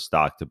looking for a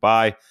stock to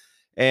buy.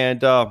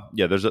 And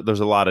there's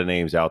a lot of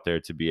names out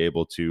there to be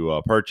able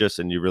to purchase,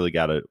 and you really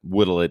got to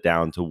whittle it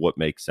down to what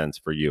makes sense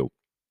for you.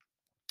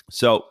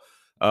 So,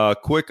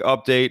 quick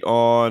update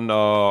on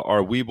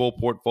our Webull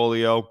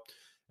portfolio.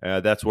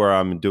 That's where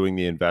I'm doing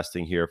the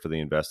investing here for the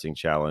investing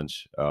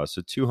challenge.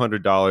 So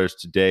 $200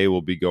 today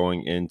will be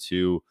going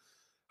into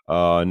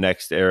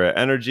Next Era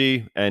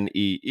Energy,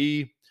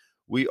 NEE.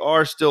 We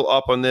are still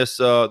up on this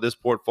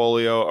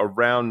portfolio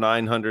around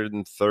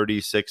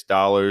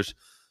 $936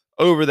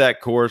 over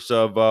that course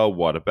of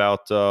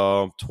about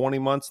 20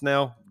 months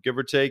now, give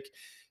or take.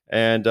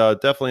 And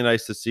definitely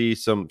nice to see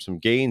some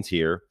gains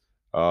here.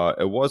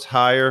 It was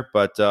higher,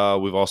 but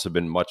we've also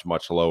been much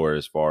lower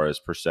as far as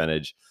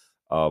percentage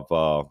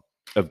of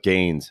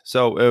gains.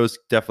 So it was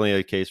definitely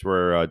a case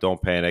where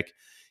don't panic,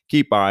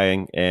 keep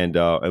buying, and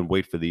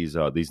wait for these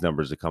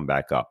numbers to come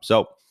back up.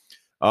 So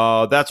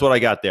that's what I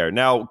got there.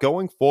 Now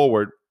going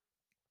forward,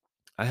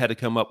 I had to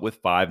come up with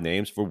 5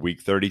 names for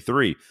week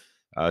 33.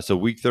 So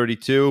week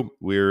 32,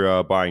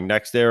 we're buying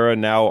Next Era.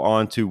 Now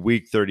on to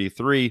week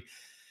 33.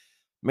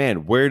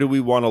 Man, where do we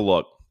want to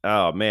look?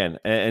 Oh, man.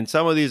 And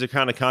some of these are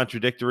kind of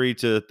contradictory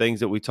to things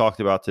that we talked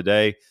about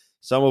today.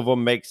 Some of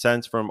them make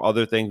sense from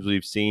other things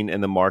we've seen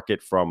in the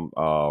market from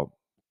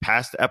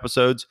past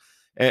episodes.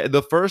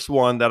 The first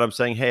one that I'm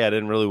saying, hey, I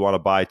didn't really want to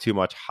buy too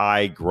much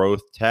high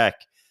growth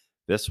tech.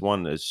 This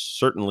one is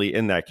certainly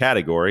in that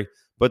category,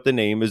 but the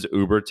name is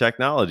Uber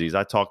Technologies.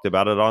 I talked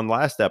about it on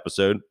last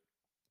episode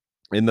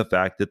in the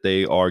fact that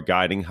they are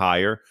guiding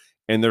higher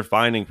and they're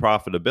finding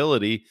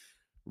profitability.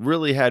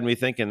 Really had me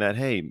thinking that,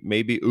 hey,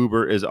 maybe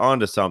Uber is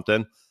onto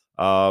something.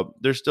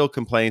 There's still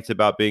complaints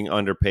about being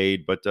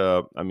underpaid, but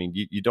I mean,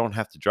 you don't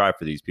have to drive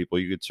for these people.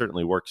 You could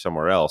certainly work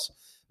somewhere else.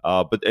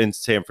 But in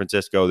San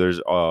Francisco,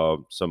 there's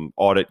some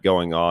audit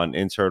going on,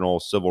 internal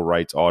civil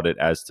rights audit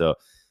as to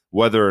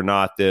whether or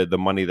not the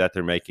money that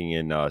they're making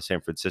in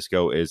San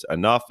Francisco is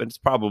enough. And it's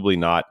probably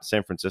not.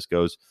 San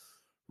Francisco's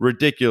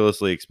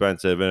ridiculously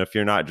expensive. And if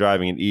you're not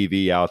driving an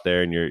EV out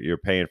there and you're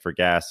paying for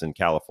gas in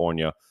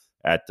California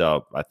at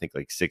I think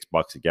like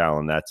 $6 a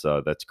gallon,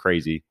 that's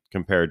crazy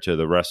compared to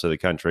the rest of the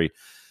country.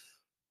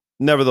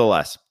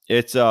 Nevertheless,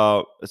 it's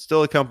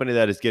still a company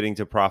that is getting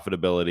to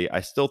profitability. I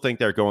still think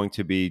they're going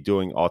to be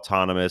doing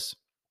autonomous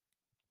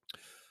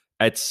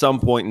at some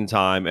point in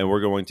time, and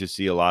we're going to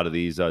see a lot of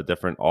these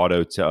different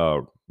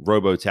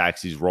robo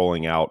taxis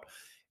rolling out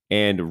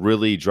and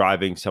really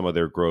driving some of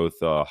their growth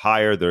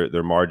higher,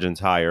 their margins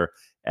higher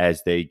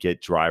as they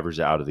get drivers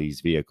out of these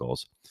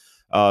vehicles.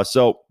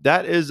 So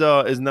that is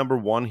number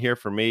one here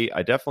for me.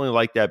 I definitely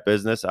like that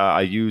business.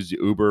 I use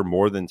Uber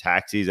more than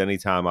taxis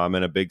anytime I'm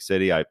in a big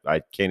city. I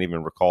can't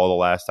even recall the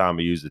last time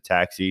I used a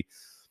taxi.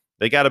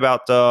 They got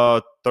about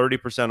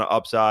 30% of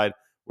upside.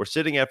 We're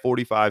sitting at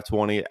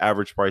 45.20.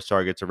 Average price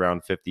targets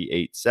around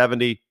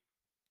 58.70.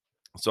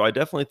 So I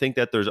definitely think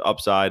that there's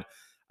upside.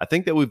 I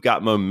think that we've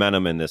got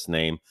momentum in this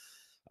name.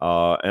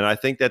 And I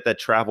think that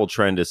travel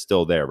trend is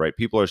still there, right?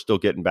 People are still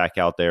getting back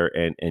out there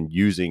and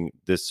using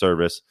this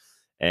service.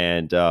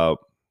 And,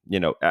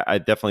 I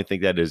definitely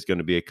think that is going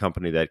to be a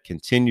company that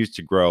continues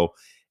to grow.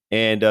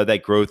 And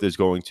that growth is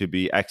going to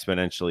be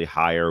exponentially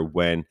higher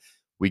when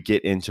we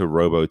get into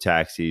robo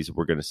taxis.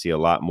 We're going to see a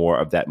lot more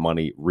of that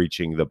money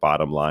reaching the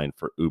bottom line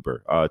for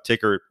Uber.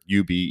 Ticker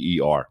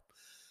UBER.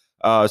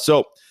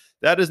 So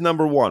that is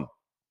number one.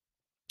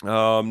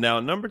 Now,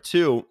 number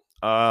two,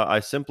 I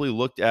simply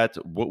looked at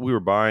what we were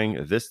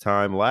buying this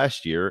time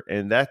last year,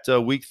 and that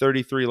week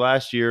 33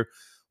 last year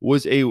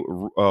was a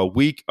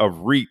week of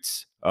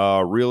REITs,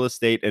 real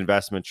estate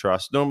investment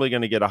trust, normally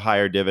going to get a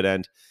higher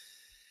dividend.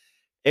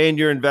 And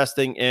you're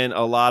investing in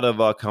a lot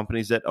of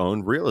companies that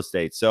own real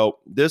estate. So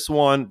this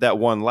one that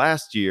won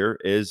last year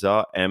is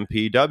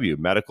MPW,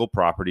 Medical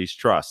Properties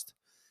Trust.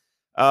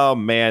 Oh,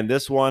 man,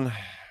 this one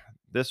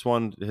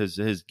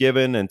has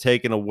given and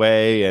taken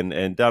away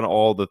and done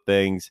all the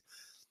things.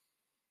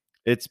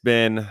 It's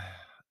been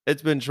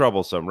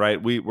troublesome,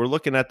 right? We're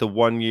looking at the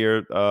 1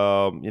 year,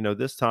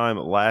 this time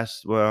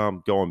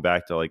I'm going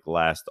back to like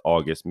last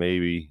August,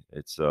 maybe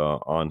it's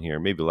on here,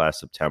 maybe last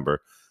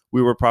September.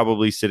 We were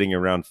probably sitting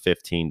around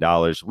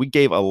 $15. We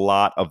gave a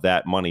lot of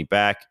that money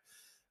back.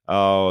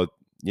 In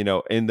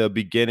the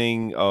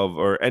beginning of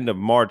or end of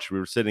March, we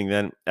were sitting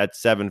then at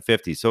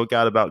 $7.50. So it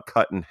got about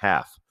cut in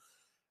half.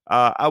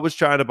 I was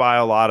trying to buy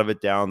a lot of it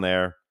down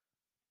there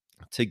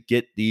to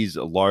get these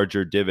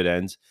larger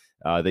dividends.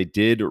 They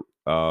did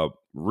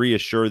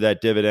reassure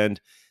that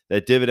dividend.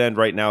 That dividend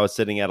right now is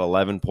sitting at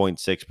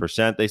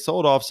 11.6%. They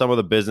sold off some of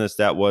the business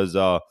that was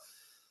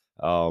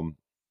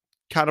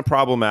kind of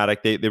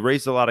problematic. They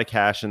raised a lot of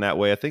cash in that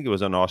way. I think it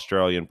was an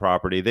Australian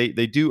property.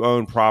 They do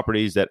own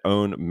properties that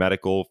own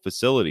medical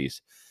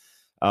facilities.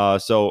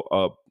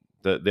 So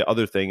the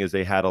other thing is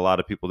they had a lot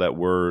of people that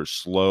were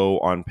slow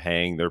on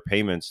paying their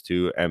payments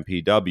to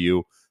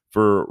MPW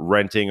for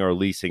renting or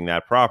leasing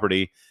that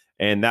property,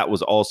 and that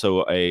was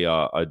also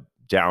a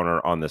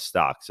downer on the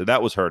stock. So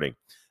that was hurting.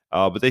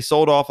 But they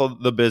sold off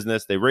of the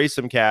business. They raised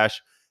some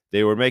cash.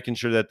 They were making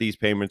sure that these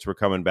payments were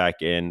coming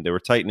back in. They were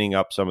tightening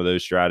up some of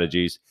those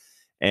strategies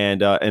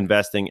and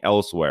investing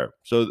elsewhere.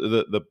 So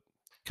the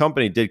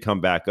company did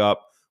come back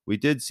up. We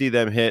did see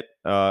them hit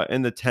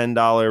in the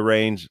 $10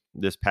 range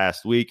this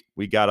past week.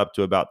 We got up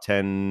to about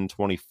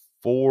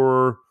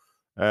 10.24,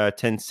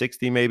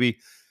 10.60 maybe.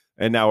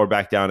 And now we're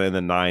back down in the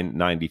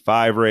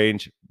 9.95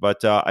 range.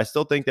 But I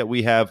still think that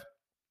we have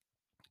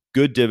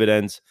good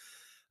dividends.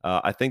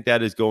 I think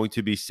that is going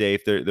to be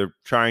safe. They're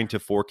trying to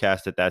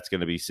forecast that that's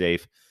going to be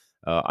safe.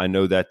 I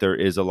know that there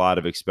is a lot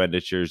of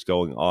expenditures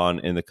going on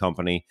in the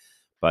company,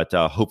 but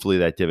hopefully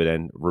that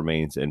dividend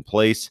remains in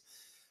place.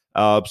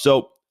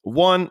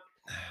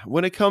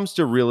 When it comes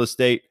to real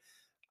estate,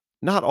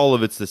 not all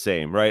of it's the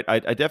same, right? I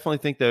definitely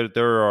think that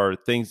there are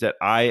things that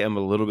I am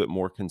a little bit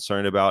more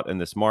concerned about in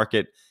this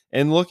market.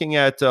 And looking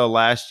at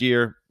last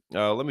year,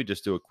 let me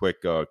just do a quick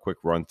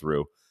run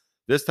through.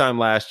 This time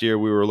last year,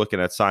 we were looking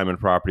at Simon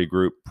Property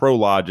Group,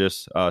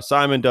 Prologis.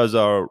 Simon does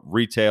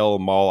retail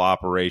mall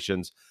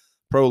operations.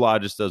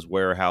 Prologis does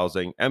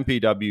warehousing.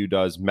 MPW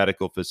does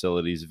medical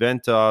facilities.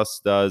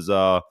 Ventas does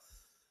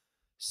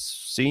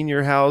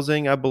senior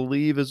housing, I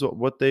believe, is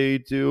what they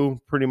do.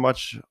 Pretty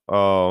much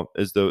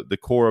is the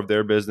core of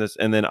their business.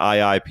 And then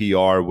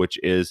IIPR, which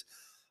is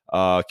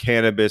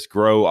cannabis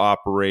grow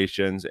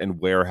operations and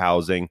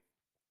warehousing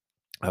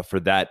for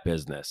that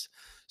business.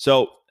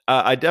 So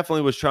I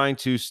definitely was trying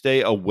to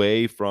stay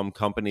away from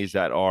companies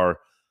that are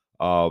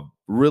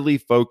really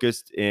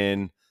focused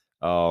in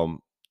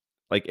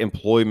like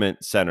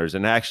employment centers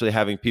and actually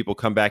having people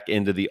come back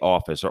into the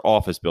office or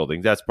office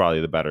buildings. That's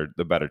probably the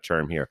better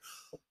term here.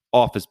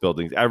 Office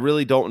buildings. I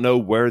really don't know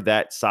where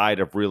that side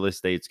of real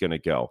estate's going to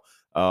go.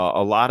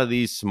 A lot of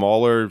these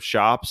smaller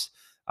shops,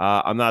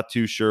 I'm not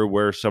too sure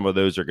where some of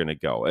those are going to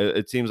go.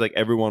 It seems like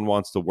everyone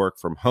wants to work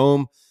from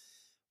home.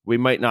 We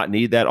might not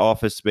need that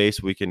office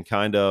space. We can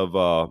kind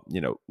of,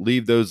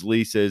 leave those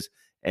leases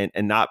and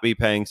not be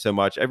paying so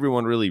much.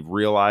 Everyone really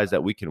realized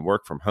that we can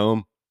work from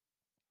home.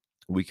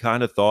 We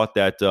kind of thought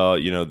that,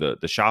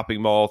 the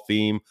shopping mall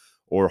theme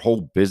or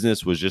whole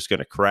business was just going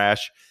to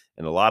crash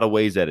in a lot of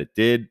ways that it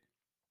did.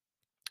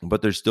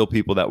 But there's still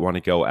people that want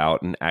to go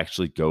out and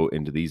actually go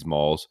into these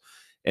malls.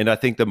 And I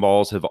think the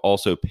malls have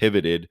also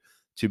pivoted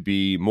to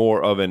be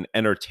more of an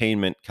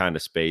entertainment kind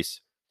of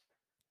space,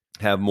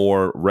 have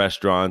more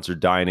restaurants or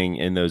dining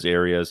in those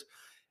areas,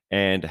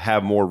 and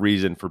have more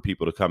reason for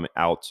people to come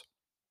out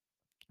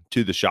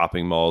to the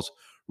shopping malls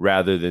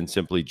rather than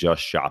simply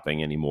just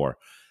shopping anymore.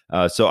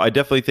 So I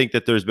definitely think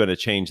that there's been a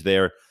change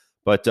there.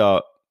 But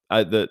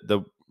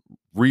the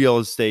real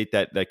estate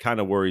that kind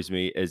of worries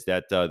me is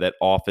that that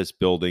office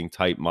building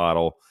type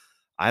model.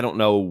 I don't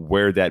know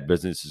where that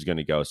business is going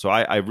to go. So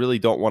I really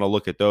don't want to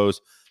look at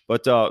those.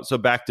 But so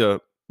back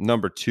to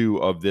number 2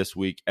 of this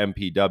week,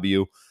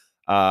 MPW.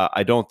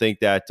 I don't think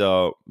that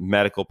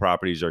medical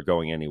properties are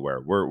going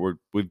anywhere.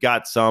 We've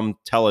got some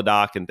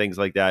teledoc and things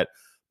like that,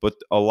 but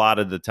a lot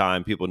of the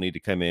time people need to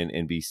come in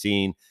and be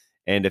seen.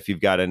 And if you've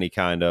got any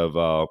kind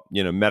of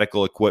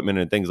medical equipment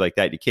and things like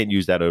that, you can't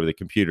use that over the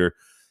computer.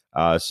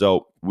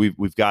 So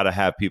we've got to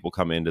have people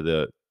come into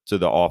the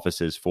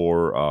offices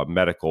for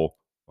medical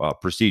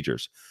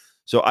procedures.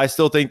 So I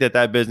still think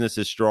that business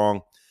is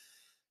strong,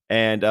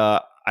 and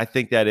I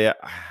think that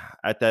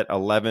at that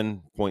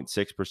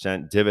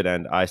 11.6%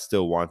 dividend, I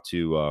still want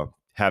to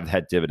have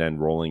that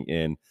dividend rolling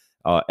in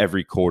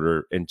every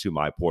quarter into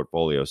my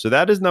portfolio. So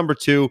that is number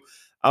 2.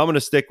 I'm going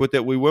to stick with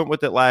it. We went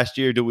with it last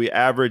year. Do we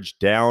average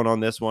down on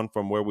this one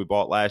from where we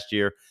bought last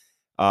year?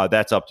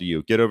 That's up to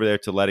you. Get over there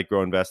to Let It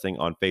Grow Investing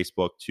on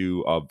Facebook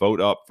to vote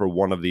up for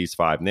one of these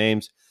 5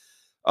 names.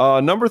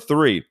 Number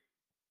 3,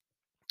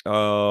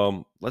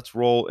 let's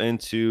roll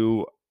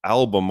into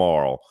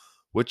Albemarle,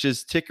 which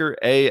is ticker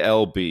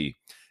ALB.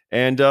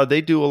 And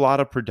they do a lot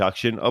of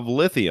production of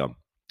lithium.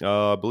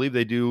 I believe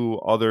they do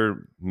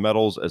other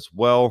metals as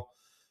well.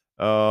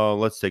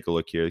 Let's take a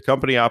look here. The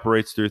company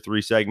operates through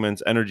 3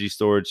 segments: energy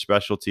storage,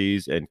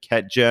 specialties, and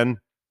Ketgen.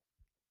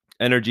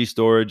 Energy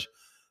storage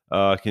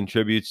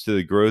contributes to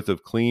the growth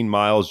of clean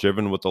miles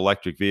driven with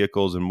electric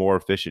vehicles and more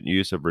efficient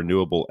use of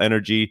renewable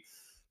energy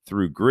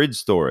through grid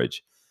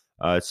storage.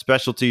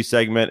 Specialty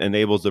segment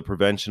enables the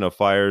prevention of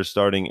fires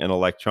starting in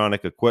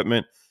electronic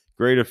equipment,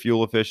 greater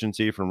fuel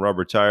efficiency from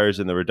rubber tires,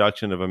 and the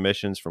reduction of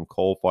emissions from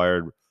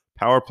coal-fired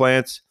power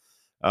plants.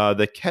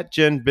 The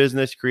Ketgen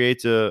business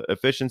creates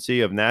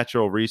efficiency of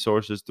natural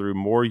resources through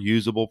more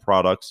usable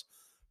products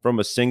from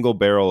a single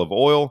barrel of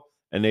oil,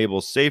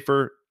 enables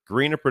safer,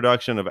 greener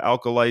production of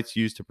alkylates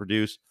used to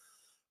produce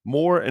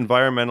more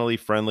environmentally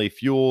friendly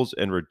fuels,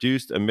 and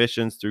reduced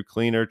emissions through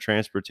cleaner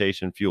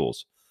transportation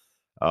fuels.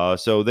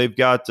 So they've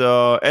got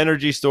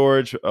energy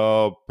storage,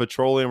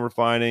 petroleum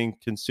refining,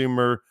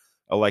 consumer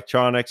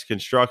electronics,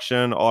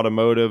 construction,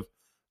 automotive,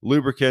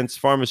 lubricants,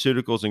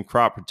 pharmaceuticals, and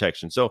crop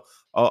protection. So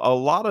a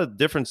lot of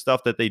different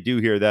stuff that they do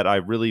here that I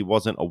really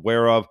wasn't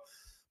aware of.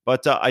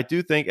 But I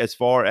do think as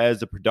far as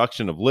the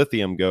production of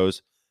lithium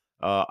goes,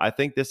 I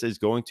think this is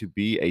going to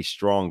be a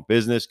strong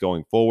business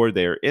going forward.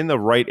 They're in the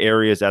right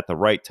areas at the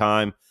right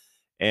time.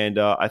 And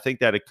I think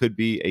that it could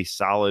be a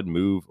solid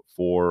move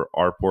for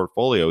our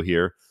portfolio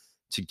here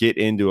to get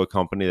into a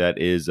company that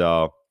is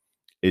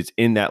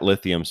in that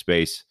lithium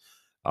space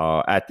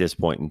at this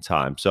point in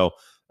time. So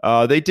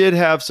they did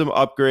have some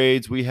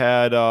upgrades. We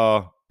had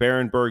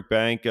Berenberg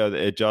Bank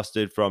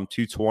adjusted from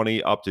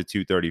 220 up to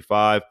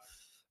 235.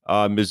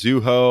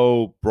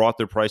 Mizuho brought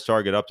their price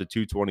target up to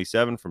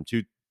 227 from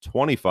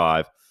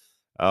 225.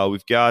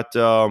 We've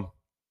got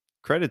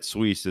Credit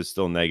Suisse is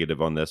still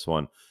negative on this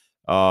one.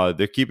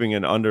 They're keeping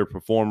an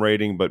underperform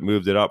rating, but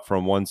moved it up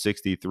from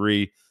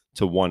 163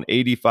 to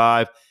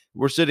 185.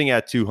 We're sitting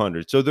at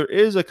 200. So there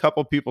is a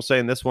couple people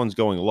saying this one's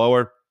going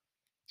lower.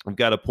 We've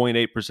got a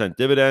 0.8%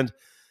 dividend.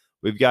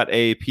 We've got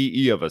a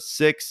PE of a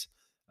 6.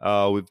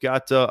 We've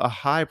got a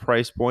high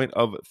price point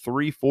of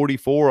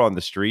 344 on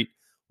the street,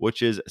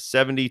 which is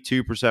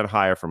 72%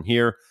 higher from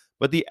here.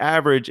 But the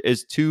average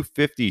is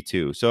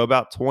 252, so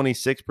about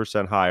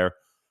 26% higher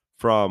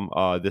from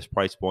this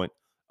price point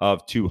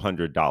of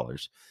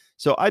 $200.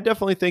 So I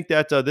definitely think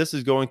that this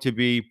is going to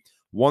be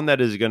one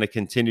that is going to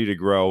continue to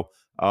grow.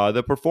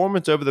 The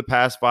performance over the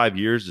past 5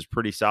 years is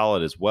pretty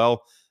solid as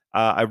well.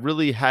 I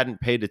really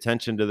hadn't paid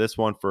attention to this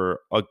one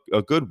for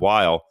a good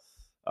while,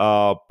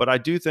 but I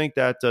do think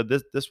that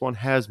this one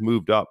has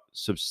moved up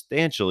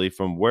substantially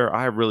from where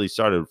I really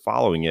started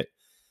following it.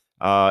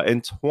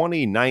 In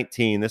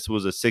 2019, this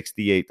was a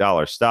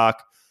 $68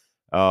 stock.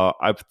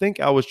 I think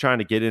I was trying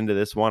to get into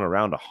this one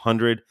around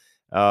 100.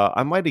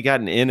 I might have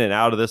gotten in and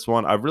out of this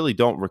one. I really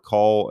don't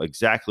recall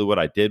exactly what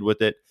I did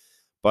with it.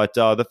 But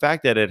the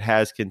fact that it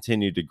has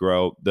continued to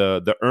grow,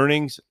 the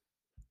earnings,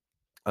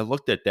 I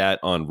looked at that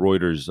on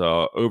Reuters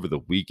over the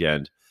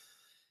weekend,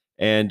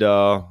 and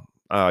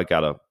I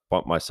gotta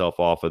bump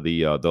myself off of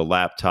the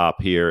laptop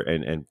here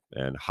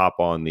and hop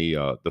on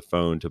the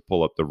phone to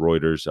pull up the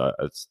Reuters.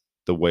 It's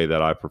the way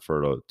that I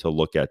prefer to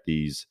look at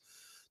these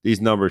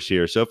numbers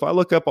here. So if I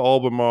look up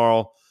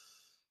Albemarle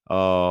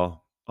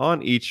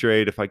on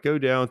E-Trade, if I go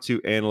down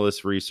to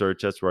analyst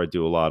research, that's where I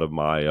do a lot of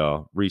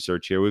my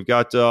research here. We've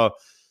got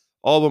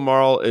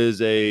Albemarle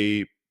is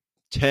a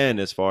 10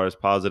 as far as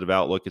positive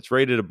outlook. It's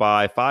rated a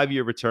buy,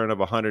 5-year return of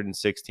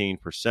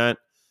 116%.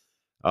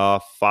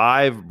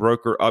 5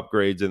 broker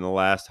upgrades in the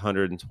last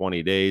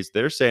 120 days.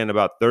 They're saying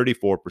about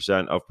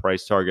 34% of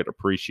price target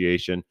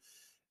appreciation,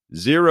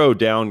 0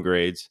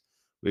 downgrades.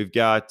 We've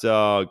got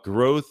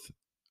growth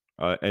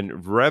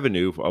and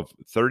revenue of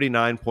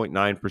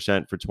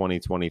 39.9% for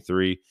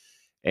 2023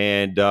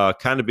 and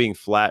kind of being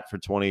flat for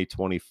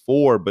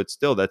 2024, but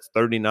still that's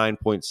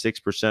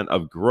 39.6%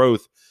 of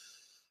growth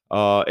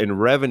in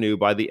revenue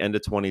by the end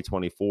of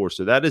 2024.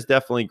 So that is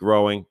definitely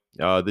growing.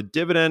 The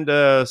dividend,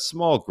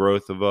 small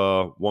growth of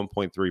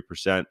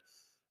 1.3%,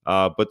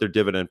 but their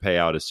dividend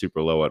payout is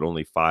super low at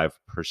only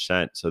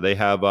 5%. So they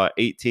have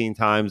 18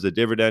 times the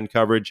dividend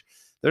coverage.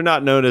 They're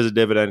not known as a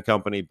dividend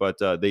company, but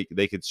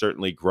they could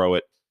certainly grow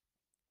it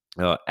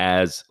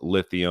as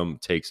lithium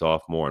takes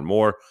off more and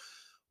more.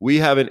 We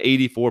have an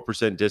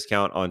 84%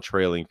 discount on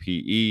trailing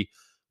PE.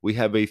 We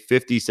have a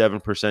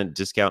 57%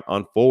 discount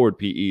on forward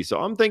PE.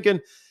 So I'm thinking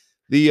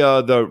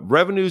the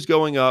revenue's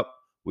going up.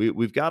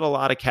 We've got a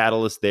lot of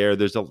catalysts there.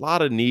 There's a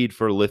lot of need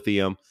for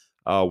lithium.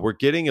 We're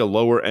getting a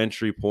lower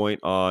entry point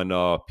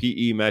on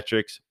PE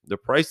metrics. The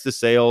price to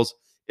sales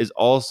is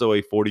also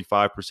a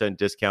 45%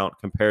 discount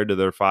compared to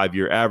their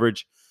 5-year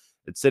average.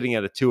 It's sitting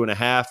at a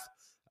 2.5.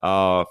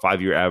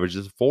 5-year average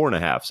is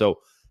 4.5. So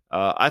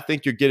I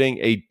think you're getting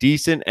a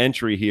decent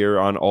entry here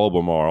on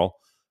Albemarle.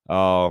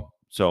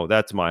 So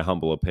that's my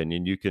humble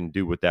opinion. You can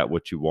do with that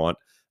what you want.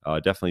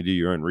 Definitely do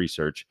your own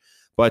research.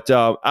 But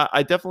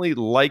I definitely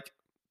like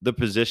the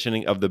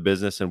positioning of the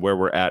business and where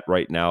we're at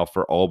right now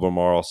for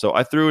Albemarle. So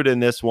I threw it in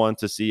this one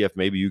to see if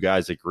maybe you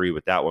guys agree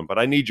with that one. But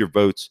I need your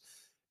votes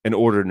in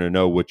order to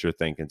know what you're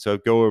thinking. So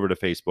go over to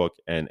Facebook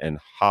and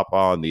hop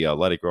on the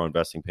Let It Grow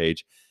Investing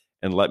page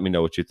and let me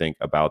know what you think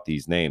about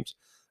these names.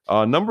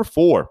 Number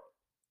 4.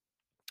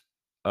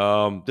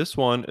 This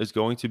one is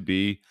going to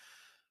be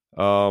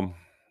pretty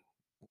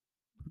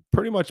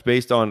much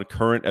based on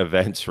current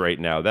events right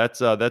now.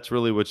 That's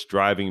really what's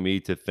driving me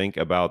to think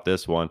about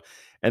this one.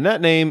 And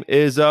that name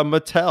is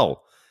Mattel.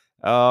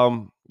 A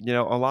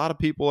lot of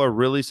people are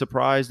really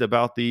surprised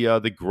about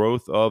the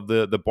growth of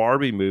the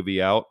Barbie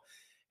movie out.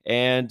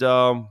 And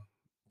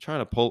trying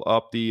to pull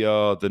up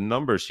the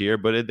numbers here,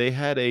 but they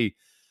had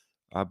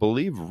I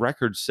believe,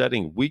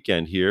 record-setting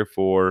weekend here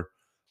for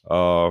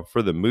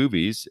the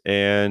movies,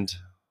 and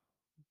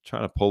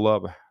trying to pull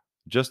up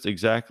just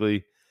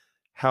exactly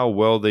how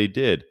well they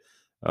did.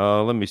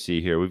 Let me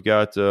see here. We've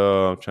got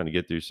I'm trying to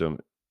get through some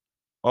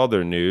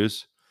other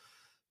news.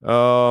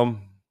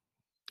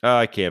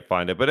 I can't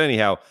find it, but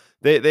anyhow,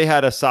 they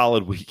had a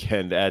solid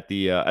weekend at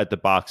the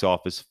box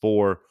office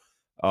for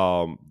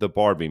the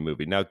Barbie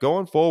movie. Now,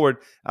 going forward,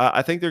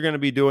 I think they're going to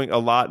be doing a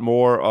lot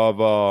more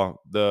of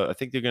I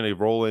think they're going to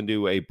roll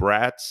into a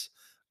Bratz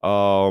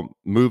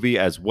movie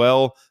as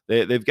well.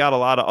 They've got a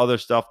lot of other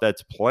stuff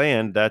that's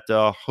planned that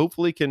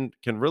hopefully can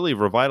really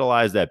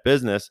revitalize that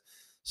business.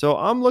 So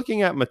I'm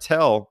looking at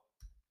Mattel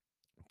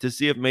to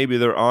see if maybe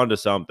they're onto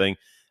something.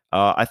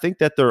 I think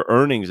that their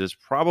earnings is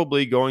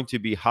probably going to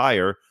be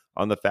higher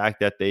on the fact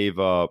that they've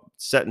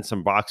set in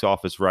some box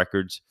office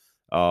records.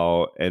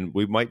 And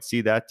we might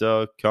see that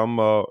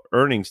come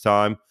earnings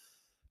time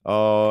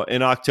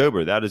in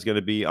October. That is going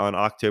to be on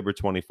October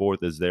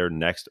 24th is their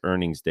next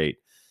earnings date.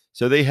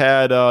 So they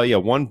had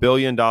 $1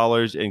 billion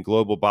in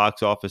global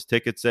box office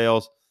ticket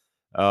sales.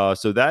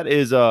 So that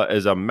is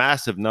a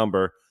massive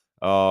number.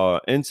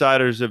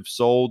 Insiders have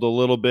sold a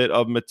little bit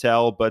of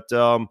Mattel, but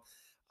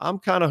I'm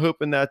kind of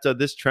hoping that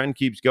this trend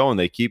keeps going.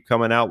 They keep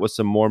coming out with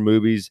some more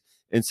movies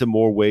and some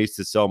more ways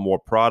to sell more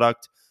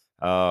product.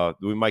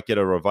 We might get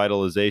a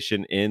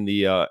revitalization in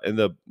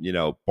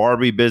the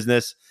Barbie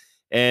business,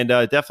 and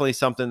definitely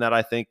something that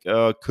I think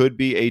could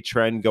be a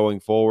trend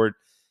going forward.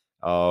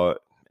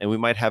 And we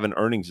might have an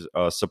earnings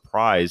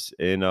surprise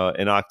in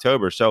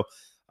October. So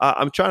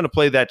I'm trying to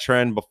play that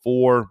trend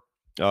before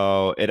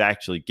it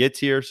actually gets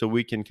here, so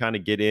we can kind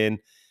of get in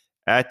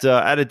at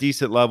a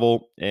decent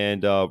level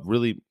and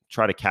really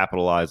try to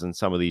capitalize on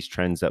some of these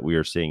trends that we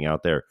are seeing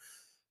out there.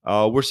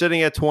 We're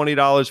sitting at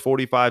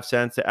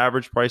 $20.45. The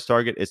average price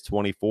target is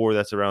 24.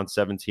 That's around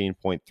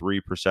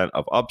 17.3%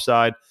 of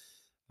upside.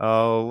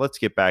 Let's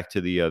get back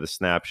to the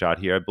snapshot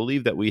here. I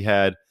believe that we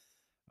had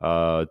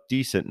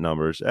decent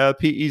numbers.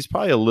 PE is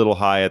probably a little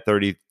high at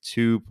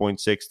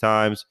 32.6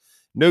 times.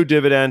 No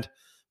dividend.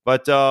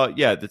 But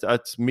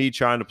that's me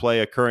trying to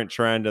play a current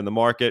trend in the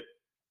market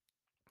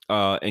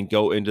and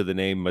go into the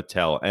name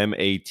Mattel.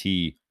 MAT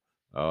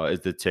is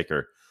the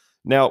ticker.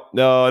 Now,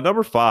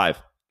 number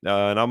 5,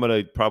 and I'm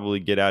going to probably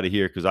get out of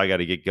here because I got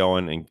to get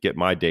going and get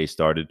my day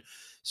started.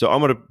 So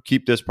I'm going to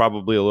keep this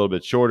probably a little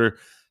bit shorter.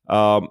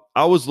 I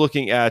was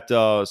looking at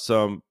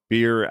some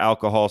beer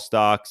alcohol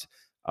stocks,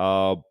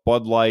 Bud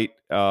Light,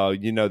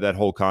 that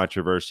whole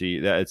controversy.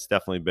 It's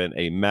definitely been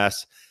a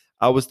mess.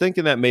 I was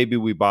thinking that maybe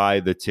we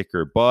buy the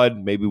ticker Bud.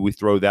 Maybe we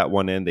throw that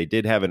one in. They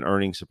did have an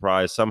earnings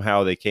surprise.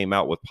 Somehow they came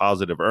out with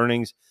positive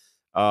earnings.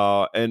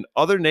 And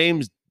other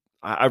names,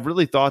 I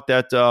really thought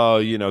that,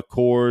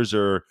 Coors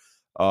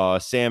or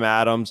Sam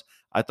Adams,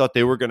 I thought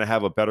they were going to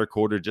have a better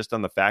quarter just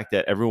on the fact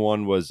that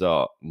everyone was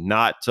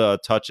not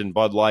touching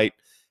Bud Light.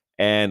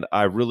 And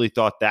I really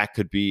thought that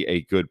could be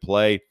a good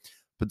play.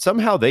 But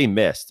somehow they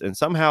missed. And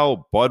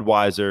somehow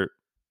Budweiser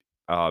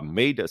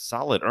made a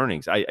solid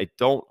earnings. I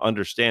don't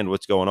understand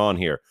what's going on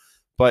here,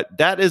 but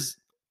that is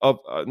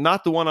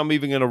not the one I'm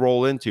even going to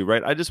roll into,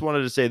 right? I just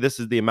wanted to say this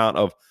is the amount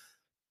of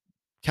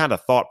kind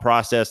of thought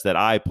process that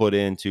I put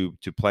into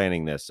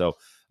planning this. So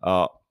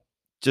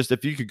just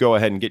if you could go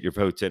ahead and get your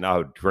votes in, I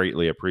would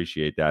greatly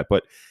appreciate that.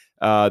 But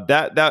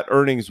that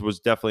earnings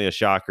was definitely a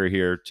shocker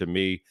here to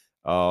me,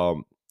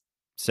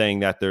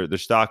 saying that their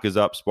stock is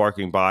up,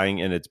 sparking buying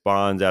in its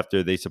bonds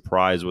after they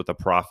surprised with a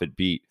profit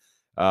beat.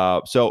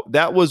 So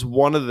that was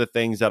one of the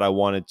things that I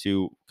wanted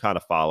to kind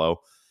of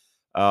follow.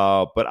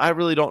 But I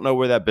really don't know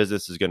where that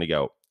business is going to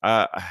go.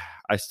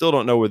 I still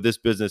don't know where this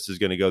business is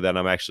going to go that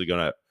I'm actually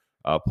going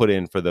to put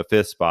in for the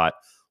 5th spot,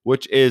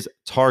 which is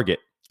Target,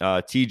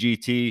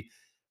 TGT.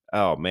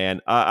 Oh,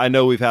 man. I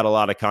know we've had a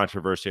lot of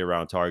controversy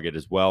around Target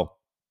as well.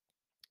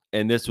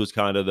 And this was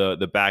kind of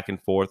the back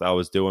and forth I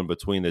was doing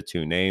between the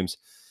two names.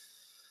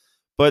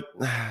 But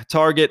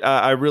Target,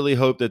 I really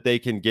hope that they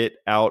can get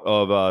out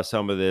of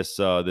some of this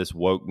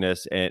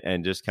wokeness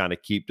and just kind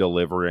of keep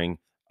delivering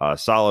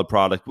solid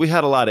product. We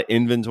had a lot of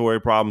inventory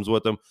problems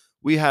with them.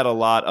 We had a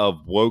lot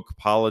of woke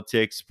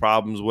politics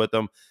problems with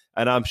them.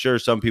 And I'm sure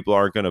some people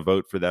aren't going to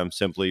vote for them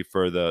simply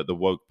for the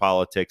woke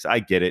politics. I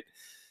get it.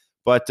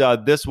 But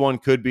this one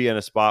could be in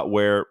a spot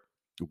where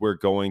we're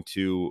going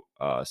to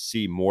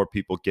see more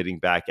people getting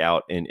back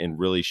out and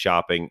really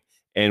shopping.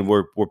 And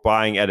we're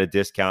buying at a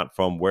discount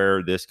from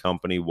where this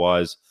company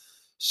was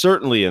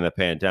certainly in the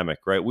pandemic,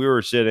 right? We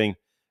were sitting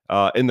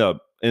in the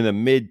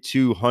mid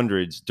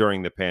 200s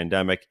during the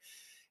pandemic.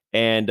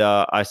 And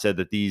I said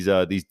that these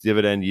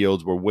dividend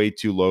yields were way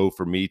too low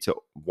for me to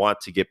want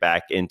to get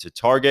back into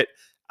Target.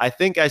 I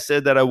think I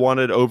said that I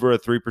wanted over a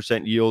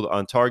 3% yield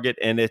on Target,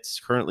 and it's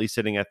currently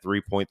sitting at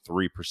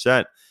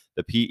 3.3%.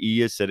 The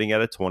PE is sitting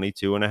at a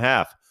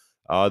 22.5.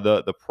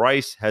 The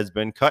price has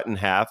been cut in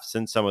half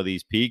since some of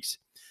these peaks,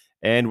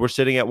 and we're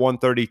sitting at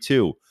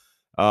 132.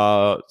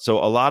 So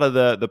a lot of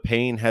the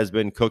pain has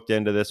been cooked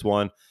into this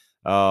one.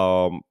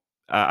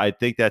 I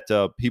think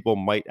that people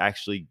might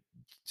actually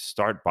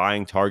start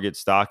buying Target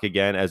stock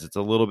again, as it's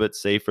a little bit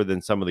safer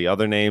than some of the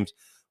other names.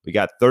 We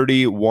got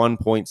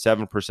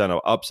 31.7%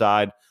 of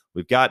upside.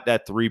 We've got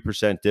that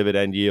 3%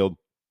 dividend yield.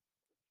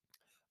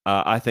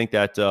 I think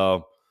that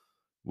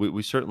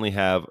we certainly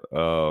have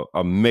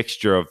a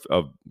mixture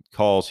of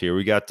calls here.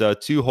 We got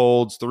 2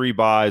 holds, 3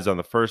 buys on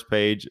the first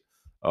page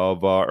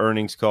of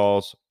earnings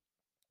calls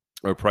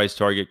or price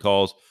target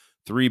calls,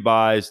 3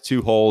 buys,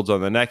 2 holds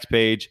on the next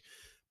page.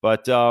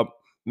 But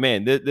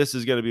man, this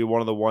is going to be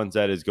one of the ones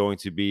that is going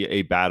to be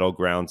a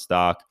battleground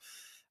stock.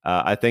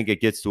 I think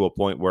it gets to a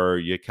point where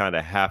you kind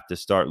of have to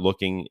start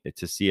looking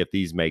to see if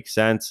these make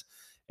sense.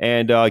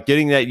 And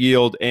getting that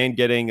yield and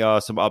getting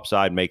some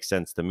upside makes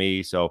sense to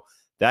me. So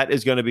that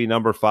is going to be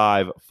number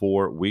 5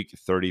 for week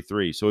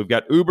 33. So we've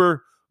got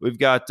Uber, we've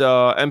got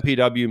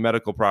MPW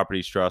Medical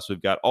Properties Trust,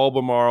 we've got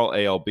Albemarle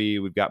ALB,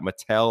 we've got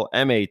Mattel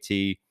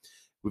MAT,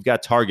 we've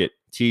got Target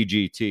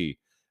TGT.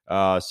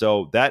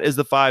 So that is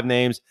the 5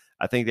 names.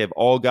 I think they've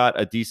all got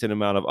a decent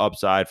amount of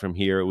upside from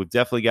here. We've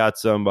definitely got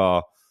some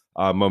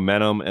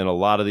momentum in a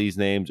lot of these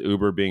names.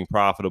 Uber being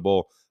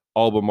profitable,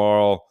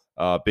 Albemarle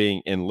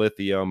being in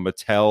lithium,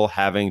 Mattel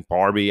having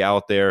Barbie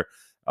out there,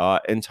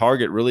 and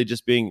Target really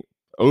just being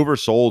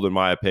oversold in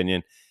my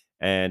opinion.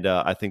 And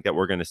I think that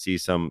we're going to see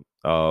some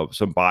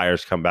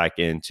buyers come back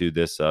into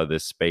this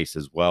space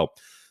as well.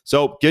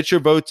 So get your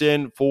votes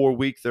in for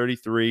week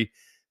 33.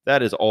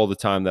 That is all the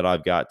time that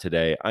I've got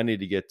today. I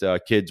need to get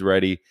kids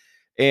ready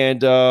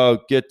and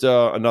get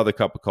another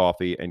cup of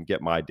coffee and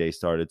get my day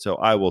started. So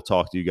I will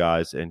talk to you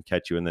guys and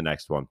catch you in the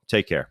next one.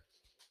 Take care.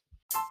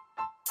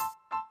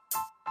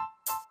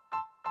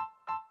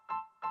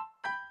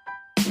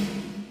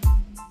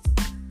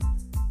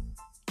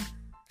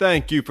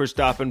 Thank you for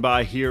stopping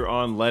by here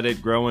on Let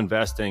It Grow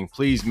Investing.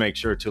 Please make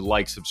sure to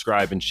like,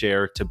 subscribe, and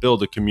share to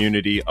build a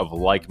community of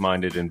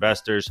like-minded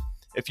investors.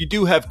 If you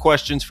do have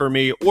questions for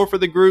me or for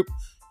the group,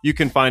 you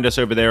can find us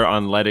over there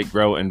on Let It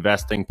Grow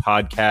Investing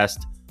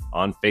Podcast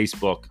on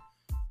Facebook.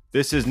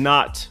 This is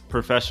not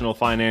professional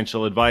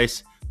financial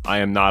advice. I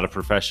am not a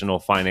professional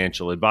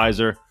financial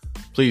advisor.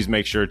 Please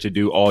make sure to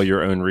do all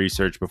your own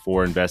research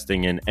before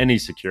investing in any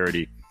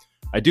security.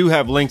 I do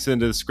have links in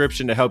the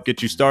description to help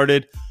get you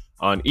started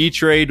on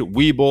E-Trade,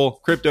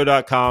 Webull,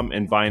 Crypto.com,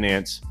 and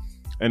Binance.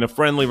 And a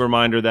friendly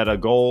reminder that a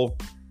goal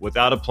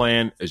without a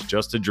plan is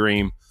just a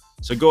dream.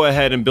 So go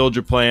ahead and build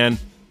your plan,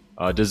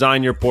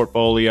 design your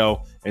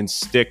portfolio, and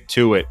stick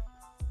to it.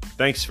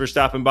 Thanks for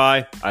stopping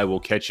by. I will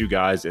catch you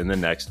guys in the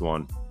next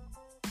one.